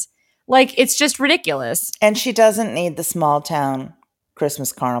guys. Like, it's just ridiculous. And she doesn't need the small town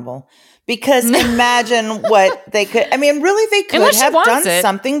Christmas carnival. Because imagine what they could, really they could have done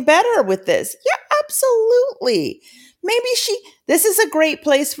something better with this. Yeah, absolutely. Maybe this is a great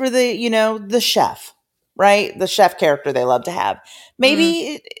place for the chef, right? The chef character they love to have.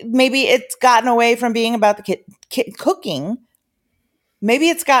 Maybe it's gotten away from being about the cooking. Maybe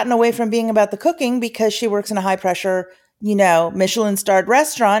it's gotten away from being about the cooking because she works in a high pressure, Michelin starred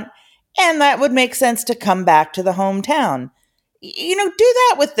restaurant. And that would make sense to come back to the hometown. Do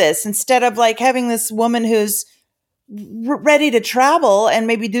that with this instead of like having this woman who's ready to travel and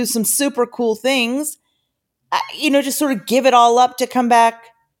maybe do some super cool things, just sort of give it all up to come back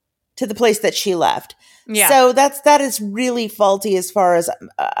to the place that she left. Yeah. So that is really faulty as far as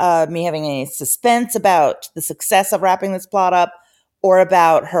me having any suspense about the success of wrapping this plot up or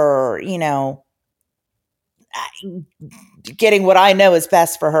about her, getting what I know is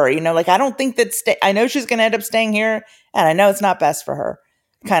best for her. I don't think that I know she's going to end up staying here and I know it's not best for her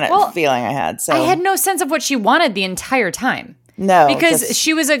kind of feeling I had. So I had no sense of what she wanted the entire time. No, because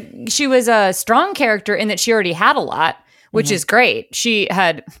she was a strong character in that she already had a lot, which is great. She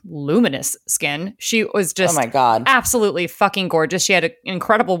had luminous skin. She was just, oh my God, absolutely fucking gorgeous. She had an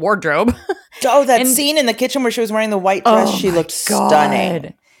incredible wardrobe. Oh, that scene in the kitchen where she was wearing the white dress, she looked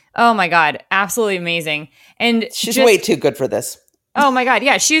stunning. Oh my God, absolutely amazing. And she's way too good for this. Oh my God,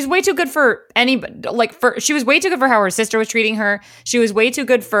 yeah, she was way too good for anybody. She was way too good for how her sister was treating her. She was way too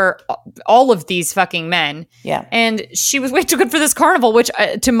good for all of these fucking men. Yeah, and she was way too good for this carnival, which,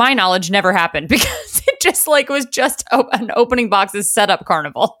 to my knowledge, never happened because it just was just an opening boxes setup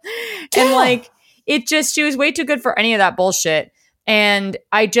carnival, and she was way too good for any of that bullshit. And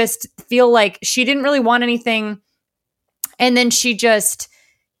I just feel like she didn't really want anything, and then she just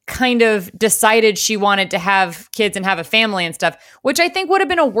kind of decided she wanted to have kids and have a family and stuff, which I think would have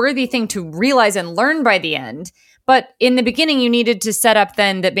been a worthy thing to realize and learn by the end. But in the beginning, you needed to set up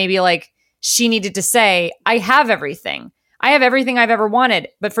then that maybe she needed to say, I have everything. I have everything I've ever wanted,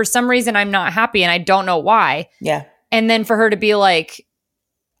 but for some reason I'm not happy and I don't know why. Yeah. And then for her to be like,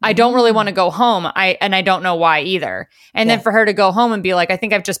 I don't really want to go home. I don't know why either. And then for her to go home and be like, I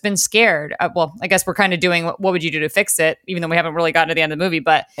think I've just been scared. Well, I guess we're kind of doing what would you do to fix it, even though we haven't really gotten to the end of the movie.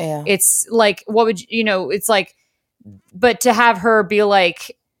 But it's like, what would it's like, but to have her be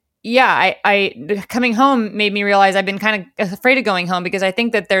like, yeah, I coming home made me realize I've been kind of afraid of going home because I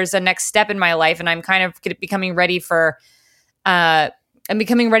think that there's a next step in my life and I'm kind of becoming ready for, I'm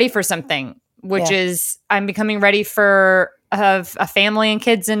becoming ready for something, which is I'm becoming ready for a family and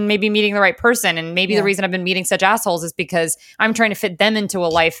kids and maybe meeting the right person. And maybe the reason I've been meeting such assholes is because I'm trying to fit them into a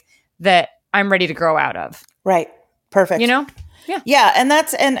life that I'm ready to grow out of. Right. Perfect. Yeah. Yeah. And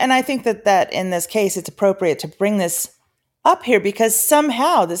that's, and I think that in this case, it's appropriate to bring this up here because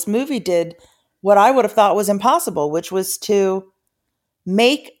somehow this movie did what I would have thought was impossible, which was to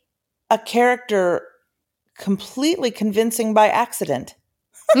make a character completely convincing by accident.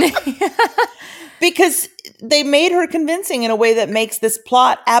 Because they made her convincing in a way that makes this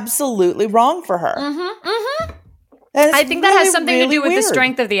plot absolutely wrong for her. I think that has something to do with the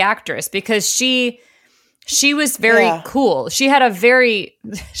strength of the actress, because she was very cool. She had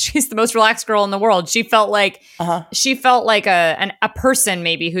she's the most relaxed girl in the world. She felt like a person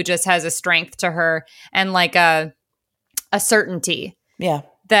maybe who just has a strength to her and like a certainty. Yeah.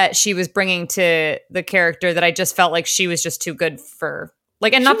 That she was bringing to the character that I just felt like she was just too good for.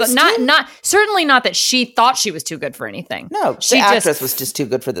 Like, and certainly not that she thought she was too good for anything. No, the actress was just too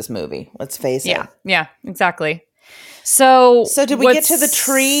good for this movie. Let's face it. Yeah, exactly. So did we get to the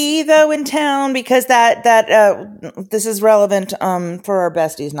tree though in town? Because that this is relevant for our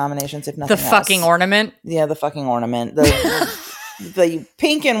besties nominations, if nothing else. The fucking ornament. Yeah, the fucking ornament. The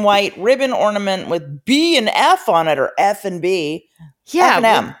pink and white ribbon ornament with B and F on it, or F and B. Yeah, F and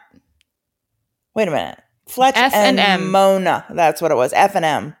M. Wait a minute. Fletch F and M. Mona. That's what it was. F and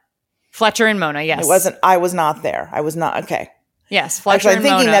M. Fletcher and Mona. Yes. It wasn't. I was not there. I was not. Okay. Yes. Fletcher Actually, I'm and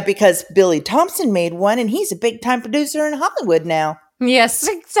thinking Mona. that because Billy Thompson made one, and he's a big time producer in Hollywood now. Yes,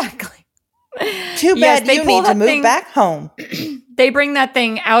 exactly. Too bad you need to move back home. They bring that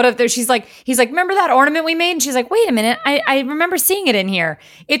thing out of there. He's like, remember that ornament we made? And she's like, wait a minute. I remember seeing it in here.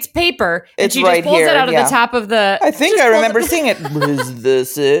 It's paper. It's and she right just pulls here, it out of the top of the. I think I remember seeing it. Is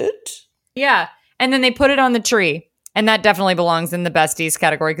this it? Yeah. And then they put it on the tree. And that definitely belongs in the besties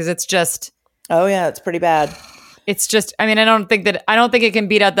category, because it's just. Oh, yeah. It's pretty bad. It's just, I mean, I don't think it can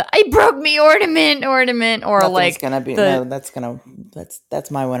beat out the I broke me ornament or Nothing's like gonna be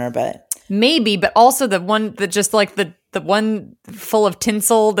that's my winner, but maybe, but also the one that just like the one full of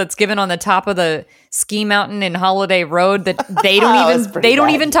tinsel that's given on the top of the ski mountain in Holiday Road that they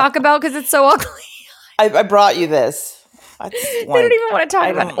don't even talk about because it's so ugly. I brought you this. They don't even want to talk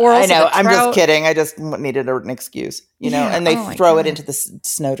about it. Or I know. I'm just kidding. I just needed an excuse, and they throw it into the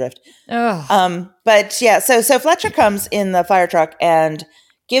snowdrift. But yeah, so Fletcher comes in the fire truck and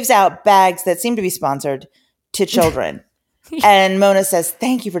gives out bags that seem to be sponsored to children. And Mona says,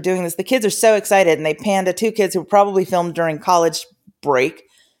 "Thank you for doing this." The kids are so excited, and they pan to two kids who probably filmed during college break.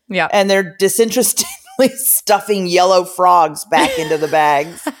 Yeah, and they're disinterestedly stuffing yellow frogs back into the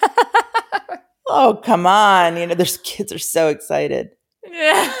bags. Oh, come on. There's kids are so excited.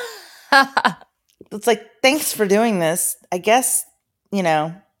 Yeah. It's like, thanks for doing this. I guess, I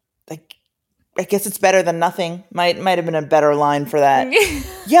guess it's better than nothing. Might have been a better line for that.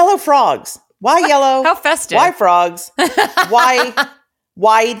 Yellow frogs. Why yellow? How festive. Why frogs?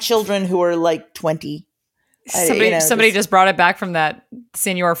 Why children who are like 20? Somebody just brought it back from that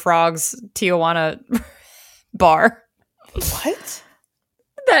Senor Frogs Tijuana bar. What?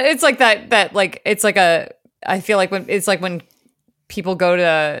 It's like that like it's like I feel like when people go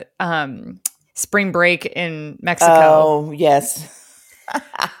to spring break in Mexico. Oh, yes.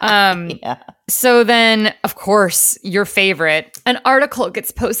 Yeah. So then, of course, your favorite, an article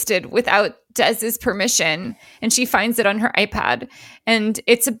gets posted without Dez's permission, and she finds it on her iPad, and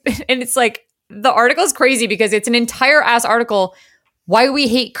it's like the article is crazy because it's an entire ass article, why we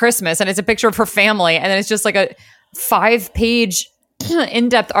hate Christmas, and it's a picture of her family, and then it's just like a 5-page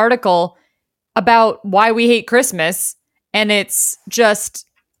in-depth article about why we hate Christmas, and it's just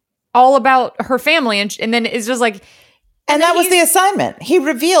all about her family, and then it's just like. And that was the assignment. He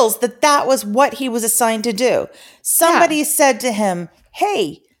reveals that was what he was assigned to do. Somebody said to him,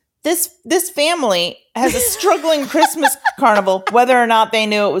 "Hey, this family has a struggling Christmas carnival, whether or not they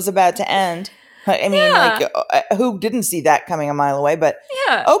knew it was about to end." I mean, who didn't see that coming a mile away? But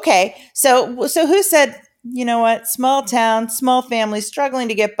okay. So who said, you know what? Small town, small family, struggling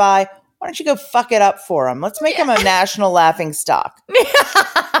to get by. Why don't you go fuck it up for them? Let's make them a national laughing stock.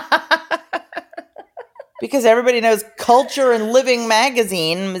 Because everybody knows Culture and Living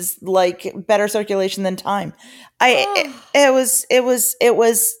magazine is like better circulation than Time. It was,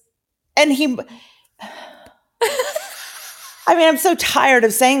 and he. I mean, I'm so tired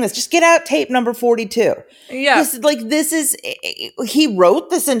of saying this. Just get out tape number 42. Yeah, he wrote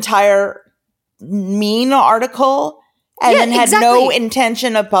this entire mean article and then had no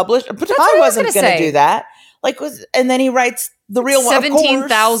intention of publishing. But I wasn't going to do that. And then he writes the real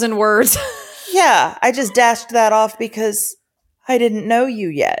 17,000 words. Yeah, I just dashed that off because I didn't know you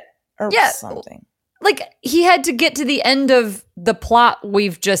yet or something. Like, he had to get to the end of the plot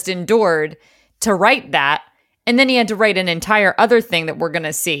we've just endured to write that, and then he had to write an entire other thing that we're going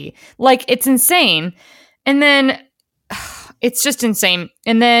to see. Like, it's insane. And then, it's just insane.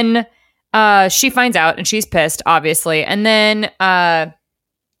 And then she finds out, and she's pissed, obviously. And then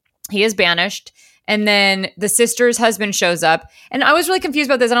he is banished. And then the sister's husband shows up. And I was really confused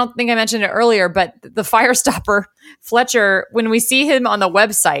about this. I don't think I mentioned it earlier, but the fire stopper, Fletcher, when we see him on the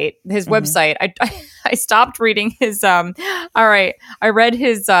website, his website, I stopped reading his, all right, I read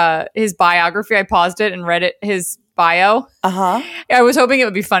his biography. I paused it and read his bio. I was hoping it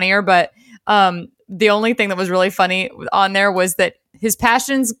would be funnier, but the only thing that was really funny on there was that his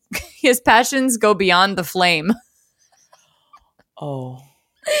passions go beyond the flame. Oh,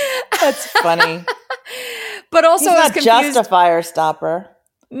 that's funny. But also, he's I was not confused. just a fire stopper.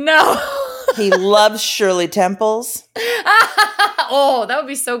 No. He loves Shirley Temples. Oh, that would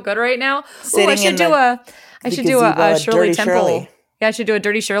be so good right now. Sitting I should do a Shirley Temple. Shirley. Yeah, I should do a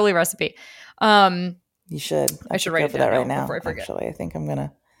Dirty Shirley recipe. You should. I should write it for down that right now. before I forget. Actually, I think I'm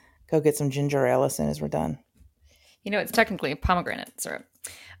gonna go get some ginger ale as soon as we're done. You know, it's technically pomegranate syrup.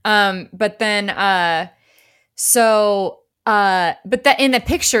 But then, but that in the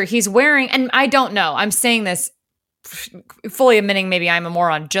picture he's wearing, and I don't know, I'm saying this fully admitting maybe I'm a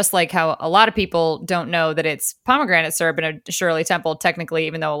moron, just like how a lot of people don't know that it's pomegranate syrup in a Shirley Temple, technically,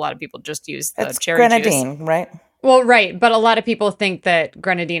 even though a lot of people just use the cherry grenadine, juice. right? Well, right. But a lot of people think that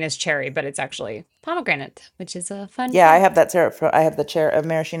grenadine is cherry, but it's actually pomegranate, which is a fun Yeah, thing. I have that syrup. I have the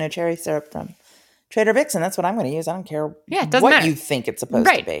maraschino cherry syrup from Trader Vic's, and that's what I'm going to use. I don't care it doesn't what matter. you think it's supposed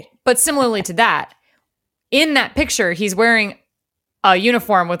to be. But similarly to that, in that picture, he's wearing a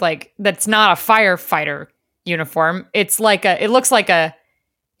uniform with that's not a firefighter uniform. It looks like a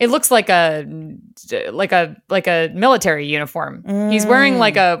military uniform. He's wearing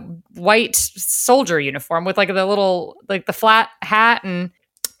like a white soldier uniform with the little the flat hat, and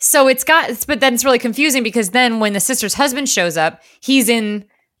so but then it's really confusing because then when the sister's husband shows up, he's in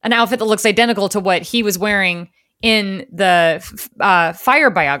an outfit that looks identical to what he was wearing in the fire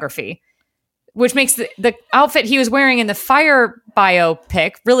biography, which makes the outfit he was wearing in the fire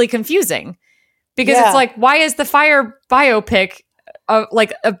biopic really confusing. Because it's why is the fire biopic a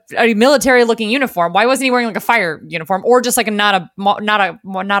military-looking uniform? Why wasn't he wearing a fire uniform, or just not a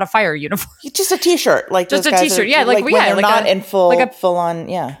fire uniform? Just a t-shirt, just a t-shirt. When they're not in full on.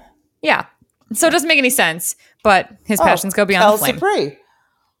 Yeah. So it doesn't make any sense. But his passions go beyond the flame. Supreme.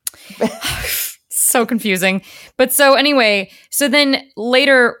 So confusing. But so anyway, so then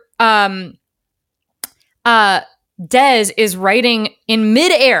later, Des is writing in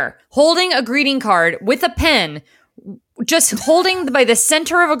midair, holding a greeting card with a pen, just holding by the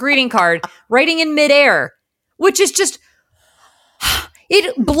center of a greeting card, writing in midair, which is just,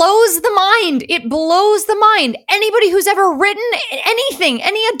 it blows the mind. It blows the mind. Anybody who's ever written anything,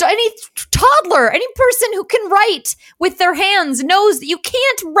 any toddler, any person who can write with their hands knows that you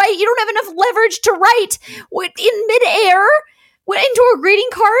can't write. You don't have enough leverage to write in midair into a greeting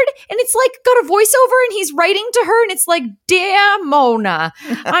card, and it's got a voiceover, and he's writing to her, and it's dear Mona,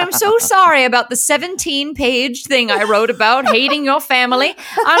 I'm so sorry about the 17-page thing I wrote about hating your family.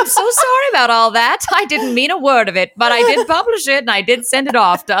 I'm so sorry about all that. I didn't mean a word of it, but I did publish it, and I did send it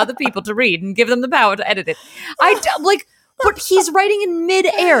off to other people to read and give them the power to edit it. But he's writing in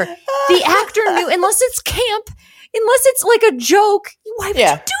midair. The actor knew, unless it's camp, unless it's a joke, why would you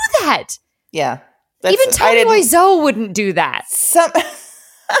do that? Yeah. Even Tommy Wiseau wouldn't do that.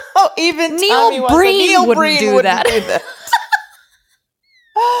 Even Neil Breen wouldn't do that.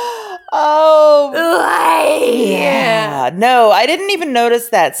 Yeah. No, I didn't even notice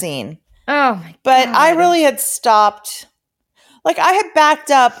that scene. Oh my god. But I really had stopped. I had backed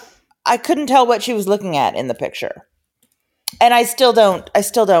up. I couldn't tell what she was looking at in the picture. And I still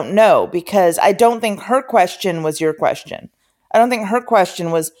don't know, because I don't think her question was your question. I don't think her question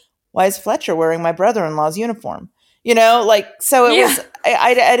was, why is Fletcher wearing my brother-in-law's uniform? So it was,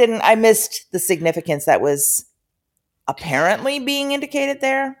 I missed the significance that was apparently being indicated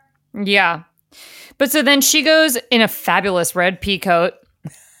there. Yeah. But so then she goes in a fabulous red pea coat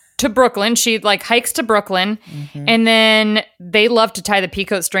to Brooklyn. She hikes to Brooklyn, and then they love to tie the pea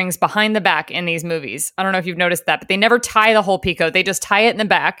coat strings behind the back in these movies. I don't know if you've noticed that, but they never tie the whole pea coat. They just tie it in the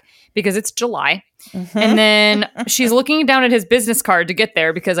back because it's July. And then she's looking down at his business card to get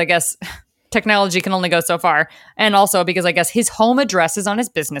there, because I guess technology can only go so far. And also because I guess his home address is on his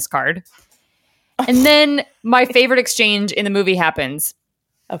business card. And then my favorite exchange in the movie happens.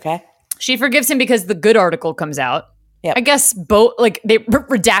 Okay. She forgives him because the Good article comes out. Yep. I guess both, they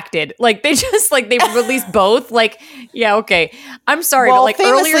redacted. They just, they released both. Yeah, okay. I'm sorry, but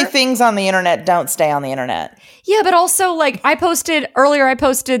famously, earlier, things on the internet don't stay on the internet. Yeah, but also, I posted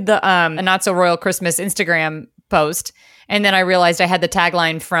the a Not So Royal Christmas Instagram post, and then I realized I had the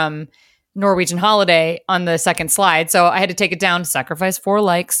tagline from Norwegian Holiday on the second slide, so I had to take it down, sacrifice 4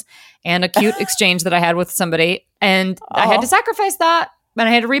 likes, and a cute exchange that I had with somebody, and I had to sacrifice that. and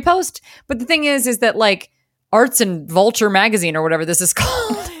I had to repost. But the thing is that like Arts and Vulture magazine or whatever this is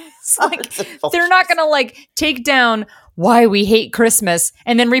called, it's like they're not going to like take down why we hate Christmas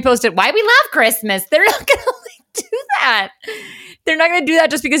and then repost it why we love Christmas. They're not going to like do that. They're not going to do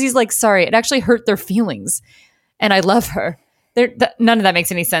that just because he's like, sorry, it actually hurt their feelings. And I love her. None of that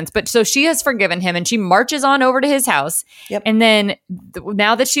makes any sense. But so she has forgiven him and she marches on over to his house. Yep. And then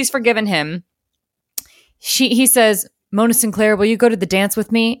now that she's forgiven him, he says, Mona Sinclair, will you go to the dance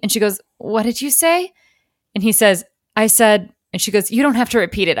with me? And she goes, what did you say? And he says, I said, and she goes, you don't have to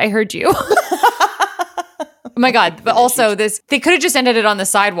repeat it. I heard you. Oh my God. But also they could have just ended it on the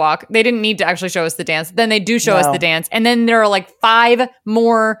sidewalk. They didn't need to actually show us the dance. Then they do show us the dance. And then there are like 5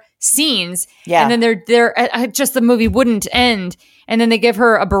 more scenes. Yeah. And then they're just the movie wouldn't end. And then they give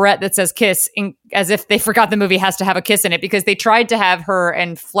her a barrette that says kiss as if they forgot the movie has to have a kiss in it because they tried to have her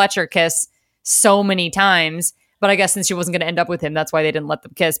and Fletcher kiss so many times. But I guess since she wasn't going to end up with him, that's why they didn't let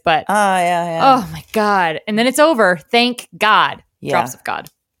them kiss. But oh my God. And then it's over. Thank God. Yeah. Drops of God.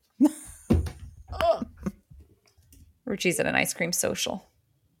 Richie's at an ice cream social.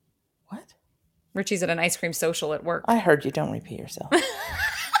 What? Richie's at an ice cream social at work. I heard you. Don't repeat yourself.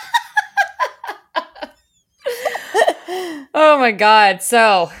 Oh my God.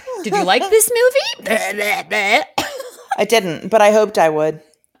 So, did you like this movie? I didn't, but I hoped I would.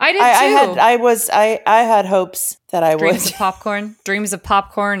 I did too. I had hopes that I would. Dreams of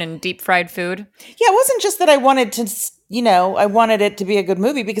popcorn and deep fried food. Yeah, it wasn't just that I wanted to, I wanted it to be a good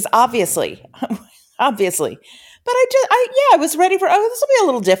movie because obviously. But I was ready for, this will be a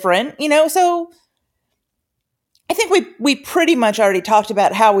little different, so I think we pretty much already talked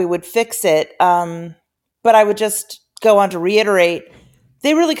about how we would fix it. But I would just go on to reiterate,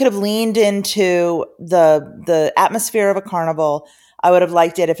 they really could have leaned into the atmosphere of a carnival. I would have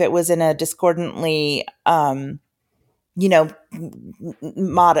liked it if it was in a discordantly, moderate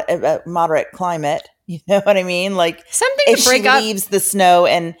climate. You know what I mean? Like something if to break she up. leaves the snow,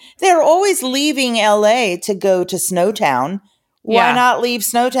 and they're always leaving LA to go to Snowtown. Why not leave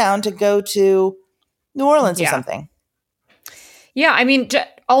Snowtown to go to New Orleans or something? Yeah, I mean,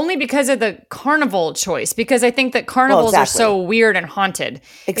 only because of the carnival choice. Because I think that carnivals are so weird and haunted.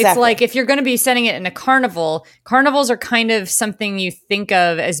 Exactly. It's like if you're going to be setting it in a carnival, carnivals are kind of something you think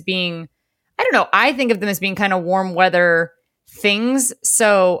of as being, I don't know, I think of them as being kind of warm weather things.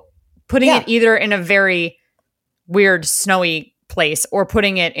 So putting it either in a very weird snowy place or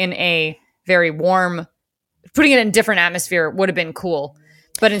putting it in a very warm, putting it in a different atmosphere would have been cool.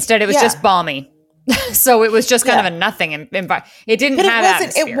 But instead it was just balmy. So it was just kind of a nothing. It didn't have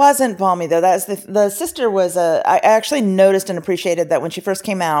atmosphere. It wasn't balmy though. That's the sister was I actually noticed and appreciated that when she first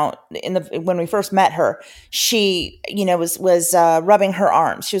came out when we first met her, she was rubbing her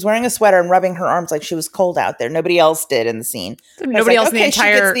arms. She was wearing a sweater and rubbing her arms like she was cold out there. Nobody else did in the scene. Nobody else in the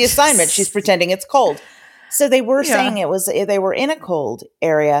entire. She gets the assignment. She's pretending it's cold. So they were saying they were in a cold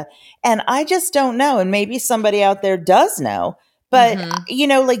area, and I just don't know. And maybe somebody out there does know, but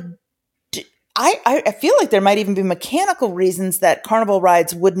I feel like there might even be mechanical reasons that carnival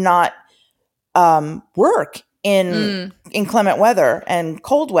rides would not work in inclement weather and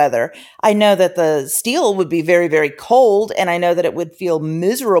cold weather. I know that the steel would be very, very cold, and I know that it would feel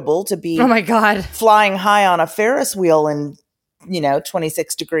miserable to be flying high on a Ferris wheel in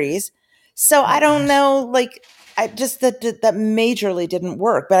 26 degrees. So I don't know, like I just that majorly didn't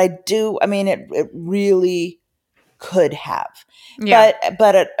work, but it really could have. Yeah.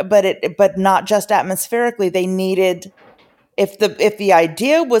 But not just atmospherically. They needed, if the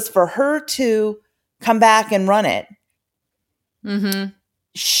idea was for her to come back and run it,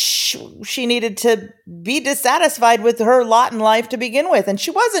 she needed to be dissatisfied with her lot in life to begin with, and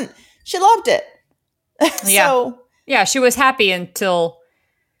she wasn't. She loved it. She was happy until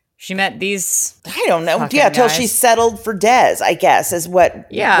she met these. I don't know. Yeah, until she settled for Des, I guess, is what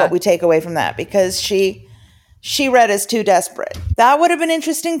we take away from that, because she read as too desperate. That would have been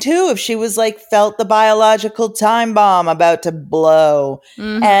interesting too if she was felt the biological time bomb about to blow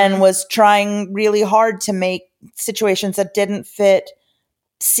and was trying really hard to make situations that didn't fit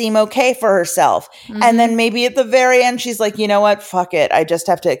seem okay for herself. And then maybe at the very end, she's like, you know what? Fuck it. I just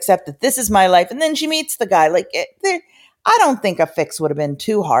have to accept that this is my life. And then she meets the guy. I don't think a fix would have been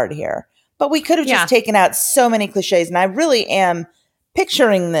too hard here, but we could have just taken out so many cliches. And I really am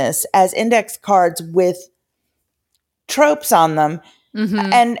picturing this as index cards with tropes on them,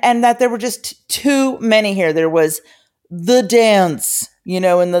 and that there were just too many here. There was the dance,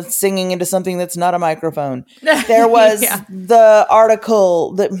 and the singing into something that's not a microphone. There was the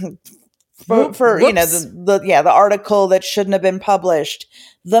article that the article that shouldn't have been published,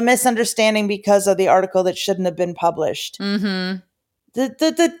 the misunderstanding because of the article that shouldn't have been published.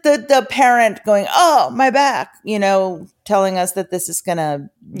 the parent going, oh, my back, telling us that this is going to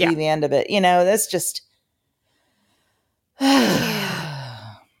be the end of it. That's just.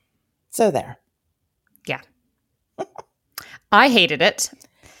 So there. Yeah. I hated it.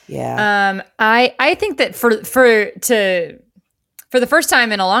 Yeah. I think that for the first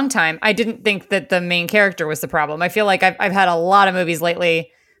time in a long time, I didn't think that the main character was the problem. I feel like I've had a lot of movies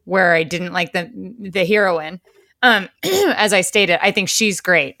lately where I didn't like the heroine. As I stated, I think she's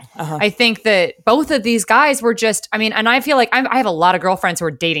great. Uh-huh. I think that both of these guys were just, and I feel like I have a lot of girlfriends who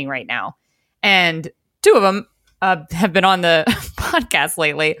are dating right now. And two of them have been on the podcast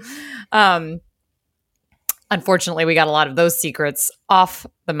lately. Unfortunately, we got a lot of those secrets off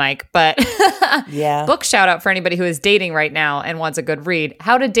the mic, but yeah. Book shout out for anybody who is dating right now and wants a good read.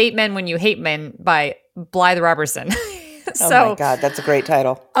 How to Date Men When You Hate Men by Blythe Robertson. Oh my God, that's a great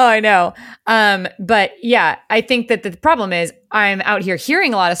title. Oh, I know. But yeah, I think that the problem is I'm out here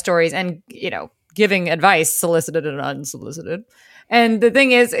hearing a lot of stories and, giving advice, solicited and unsolicited. And the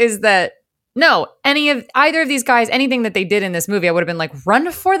thing is that no, either of these guys, anything that they did in this movie, I would have been like, run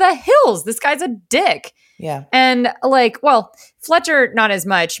for the hills. This guy's a dick. Yeah. And Fletcher, not as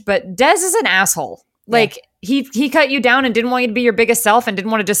much, but Des is an asshole. Like he cut you down and didn't want you to be your biggest self and didn't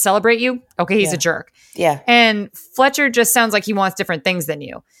want to just celebrate you. Okay, he's a jerk. Yeah. And Fletcher just sounds like he wants different things than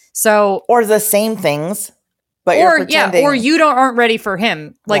you. So or the same things, but you're pretending. Or you aren't ready for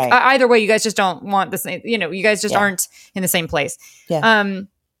him. Like Right. Either way, you guys just don't want the same. You guys just aren't in the same place. Yeah.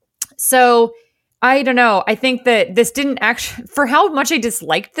 So I don't know. I think that this didn't actually, for how much I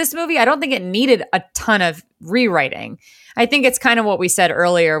disliked this movie, I don't think it needed a ton of rewriting. I think it's kind of what we said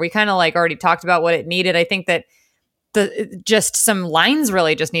earlier. We kind of already talked about what it needed. I think that just some lines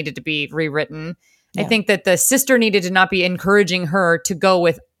really just needed to be rewritten. Yeah. I think that the sister needed to not be encouraging her to go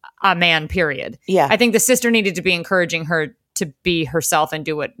with a man, period. Yeah. I think the sister needed to be encouraging her to be herself and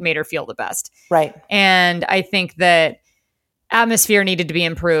do what made her feel the best. Right. And I think that atmosphere needed to be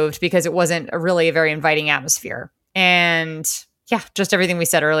improved because it wasn't a very inviting atmosphere. And just everything we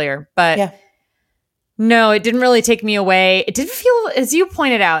said earlier. But no, it didn't really take me away. It didn't feel, as you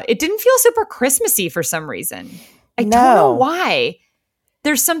pointed out, it didn't feel super Christmassy for some reason. I don't know why.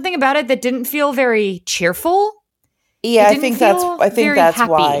 There's something about it that didn't feel very cheerful. Yeah, I think that's happy.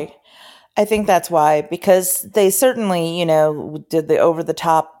 why. I think that's why, because they certainly, did the over the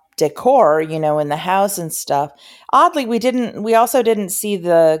top decor, in the house and stuff. Oddly, we also didn't see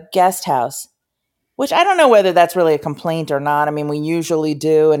the guest house, which I don't know whether that's really a complaint or not. I mean, we usually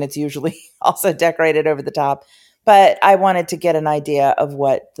do, and it's usually also decorated over the top. But I wanted to get an idea of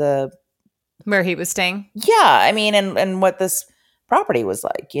where he was staying. Yeah, I mean, and what this property was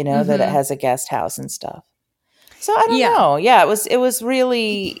like, that it has a guest house and stuff. So I don't know. Yeah, it was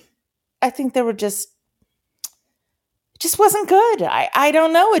really, I think there were just wasn't good. I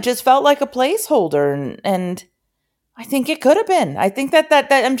don't know. It just felt like a placeholder, and I think it could have been. I think that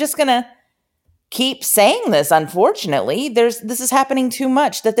I'm just gonna keep saying this. Unfortunately, this is happening too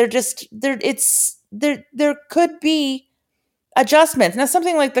much. That there could be adjustments. Now,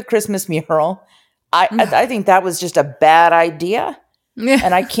 something like the Christmas mural, I think that was just a bad idea,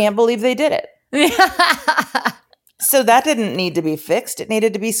 and I can't believe they did it. So that didn't need to be fixed. It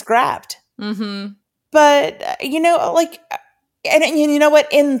needed to be scrapped. Mm-hmm. But, and you know what?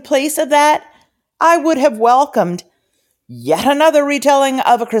 In place of that, I would have welcomed yet another retelling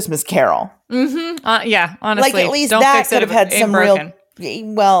of A Christmas Carol. Mm-hmm. Yeah, honestly. At least don't that fix it could have had some broken.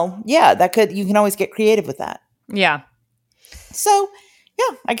 you can always get creative with that. Yeah. So,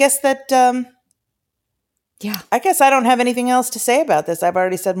 I guess that, I guess I don't have anything else to say about this. I've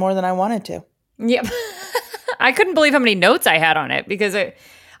already said more than I wanted to. Yep. I couldn't believe how many notes I had on it because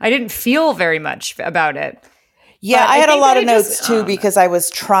I didn't feel very much about it. Yeah, I had a lot of notes too because I was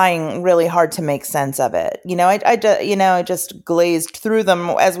trying really hard to make sense of it. I just glazed through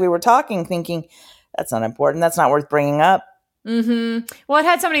them as we were talking, thinking that's not important. That's not worth bringing up. Mm-hmm. Well, it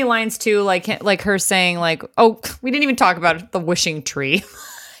had so many lines too, like her saying, "Oh, we didn't even talk about the wishing tree,"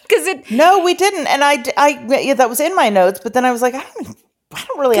 No, we didn't, and I that was in my notes, but then I was like, I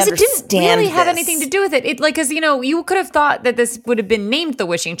don't really understand. It didn't really have anything to do with it. Because you could have thought that this would have been named The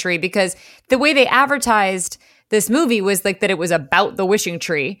Wishing Tree because the way they advertised this movie was that it was about the wishing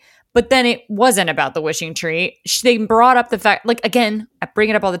tree, but then it wasn't about the wishing tree. They brought up the fact, again, I bring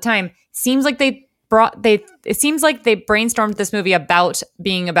it up all the time. It seems like they brainstormed this movie about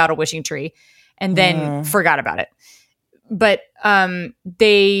being about a wishing tree and then forgot about it. But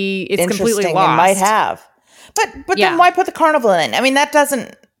it's completely lost. It might have. But then why put the carnival in? I mean, that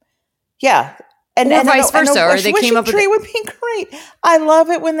doesn't. Yeah, or vice versa. Or they came up with tree would be great. I love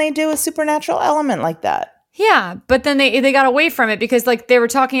it when they do a supernatural element like that. Yeah, but then they got away from it because like they were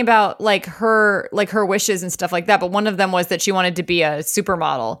talking about like her wishes and stuff like that. But one of them was that she wanted to be a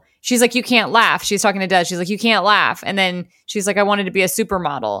supermodel. She's like, you can't laugh. She's talking to Des. She's like, you can't laugh. And then she's like, I wanted to be a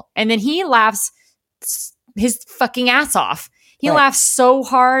supermodel. And then he laughs his fucking ass off. He laughs so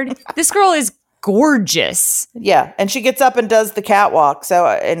hard. This girl is gorgeous. Yeah, and she gets up and does the catwalk. So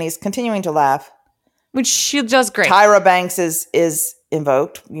and he's continuing to laugh, which she does great. Tyra Banks is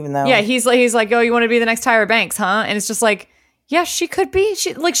invoked, even though he's like, oh, you want to be the next Tyra Banks, huh? And it's just like, yeah, she could be.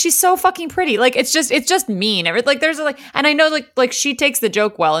 She's so fucking pretty. Like it's just mean. Like there's like, and I know like she takes the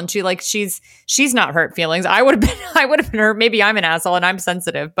joke well, and she's not hurt feelings. I would have been hurt. Maybe I'm an asshole and I'm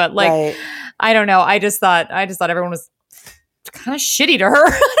sensitive, but like right. I don't know. I just thought everyone was kind of shitty to her. I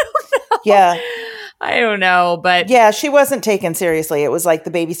don't know. Yeah. I don't know, but yeah, she wasn't taken seriously. It was like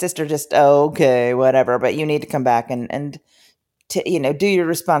the baby sister just, okay, whatever, but you need to come back and to, do your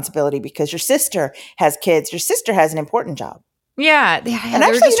responsibility because your sister has kids. Your sister has an important job. Yeah. And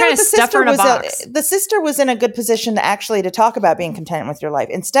actually, just trying to stuff her in a box. The sister was in a good position to talk about being content with your life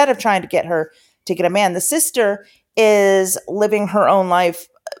instead of trying to get her to get a man. The sister is living her own life,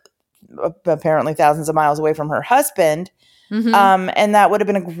 apparently thousands of miles away from her husband. Mm-hmm. And that would have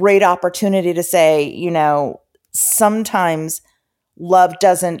been a great opportunity to say, sometimes love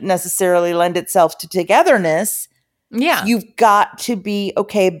doesn't necessarily lend itself to togetherness. Yeah. You've got to be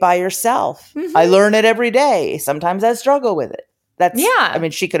okay by yourself. Mm-hmm. I learn it every day. Sometimes I struggle with it. I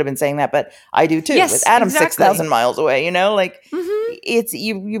mean, she could have been saying that, but I do too. Yes, with Adam exactly. 6,000 miles away, mm-hmm. It's,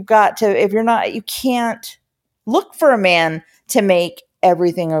 you've got to, if you're not, you can't look for a man to make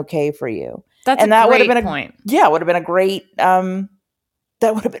everything okay for you. That would have been point. Yeah, it would have been a great,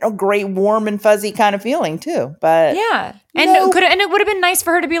 that would have been a great warm and fuzzy kind of feeling too. But yeah. And it would have been nice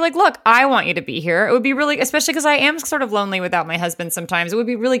for her to be like, look, I want you to be here. It would be really, especially because I am sort of lonely without my husband sometimes. It would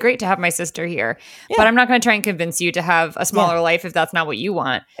be really great to have my sister here. Yeah. But I'm not going to try and convince you to have a smaller life if that's not what you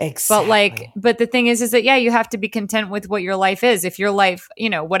want. Exactly. But the thing is that, yeah, you have to be content with what your life is. If your life,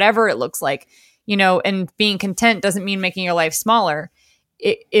 whatever it looks like, and being content doesn't mean making your life smaller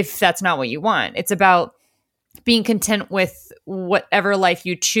if that's not what you want. It's about being content with whatever life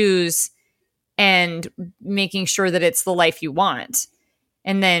you choose and making sure that it's the life you want.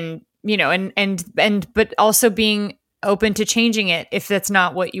 And then, but also being open to changing it if that's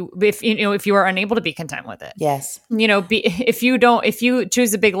not what if you are unable to be content with it. Yes. If you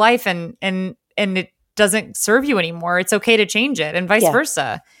choose a big life and it doesn't serve you anymore, it's okay to change it and vice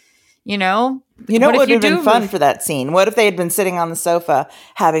versa. What would have been fun for that scene? What if they had been sitting on the sofa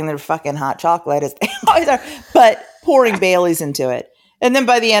having their fucking hot chocolate as they always are, but pouring Baileys into it? And then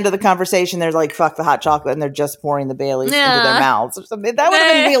by the end of the conversation, they're like, fuck the hot chocolate, and they're just pouring the Baileys into their mouths or something. That would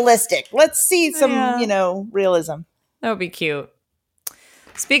have been realistic. Let's see some, realism. That would be cute.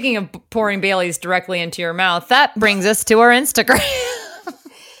 Speaking of pouring Baileys directly into your mouth, that brings us to our Instagram.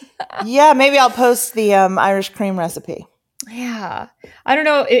 Yeah, maybe I'll post the Irish cream recipe. Yeah. I don't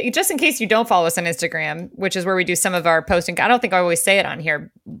know. Just in case you don't follow us on Instagram, which is where we do some of our posting. I don't think I always say it on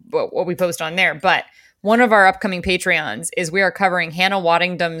here, what we post on there. But one of our upcoming Patreons is we are covering Hannah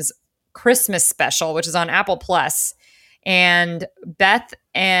Waddingham's Christmas special, which is on Apple Plus. And Beth,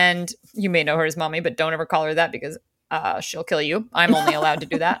 and you may know her as Mommy, but don't ever call her that because she'll kill you. I'm only allowed to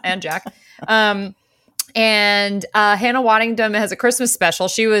do that. And Jack. And Hannah Waddingham has a Christmas special.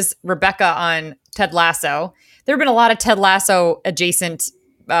 She was Rebecca on Ted Lasso. There have been a lot of Ted Lasso adjacent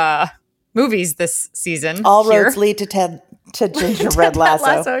movies this season. All roads lead to Gingerbread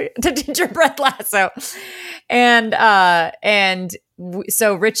Lasso. To Gingerbread Lasso. And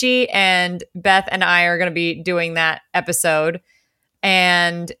so Richie and Beth and I are going to be doing that episode.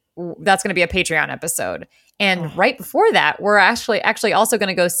 And that's going to be a Patreon episode. And right before that, we're actually also going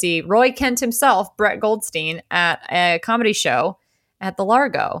to go see Roy Kent himself, Brett Goldstein, at a comedy show at the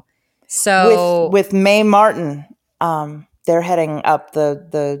Largo. So with Mae Martin, they're heading up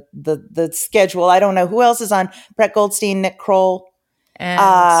the schedule. I don't know who else is on. Brett Goldstein, Nick Kroll,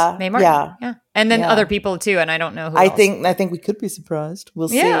 and Mae Martin. Yeah. And then other people too, and I don't know who else. I think we could be surprised. We'll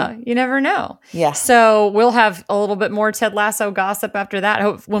see. Yeah, you never know. Yeah. So we'll have a little bit more Ted Lasso gossip after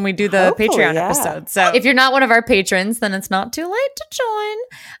that when we do the Patreon episode. So if you're not one of our patrons, then it's not too late to join.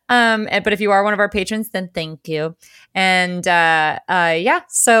 But if you are one of our patrons, then thank you. And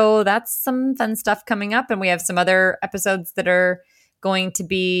so that's some fun stuff coming up, and we have some other episodes that are going to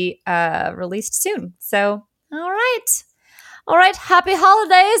be released soon. So all right, happy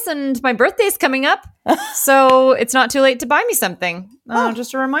holidays, and my birthday's coming up, so it's not too late to buy me something.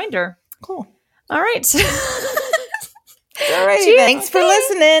 Just a reminder. Cool. All right. All right. Thanks for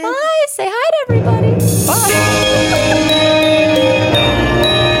listening. Bye. Say hi to everybody. Bye.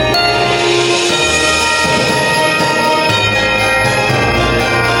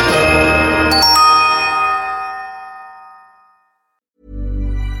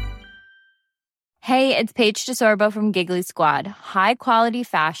 it's Paige DeSorbo from Giggly Squad. High quality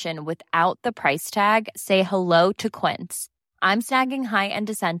fashion without the price tag. Say hello to Quince. I'm snagging high-end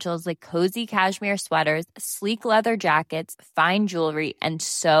essentials like cozy cashmere sweaters, sleek leather jackets, fine jewelry, and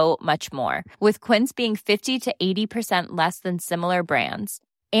so much more. With Quince being 50 to 80% less than similar brands.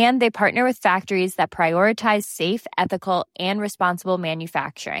 And they partner with factories that prioritize safe, ethical, and responsible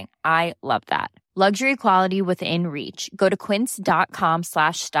manufacturing. I love that. Luxury quality within reach. Go to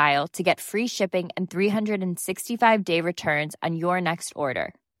quince.com/style to get free shipping and 365-day returns on your next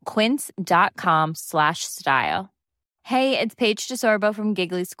order. Quince.com/style. Hey, it's Paige DeSorbo from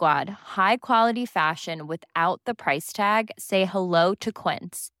Giggly Squad. High quality fashion without the price tag. Say hello to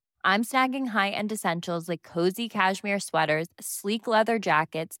Quince. I'm snagging high-end essentials like cozy cashmere sweaters, sleek leather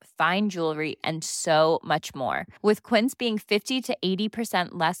jackets, fine jewelry, and so much more. With Quince being 50 to 80%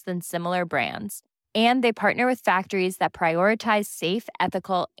 less than similar brands. And they partner with factories that prioritize safe,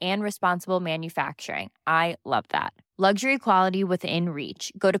 ethical, and responsible manufacturing. I love that. Luxury quality within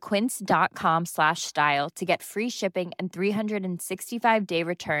reach. Go to quince.com/style to get free shipping and 365-day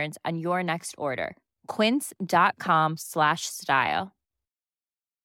returns on your next order. Quince.com/style.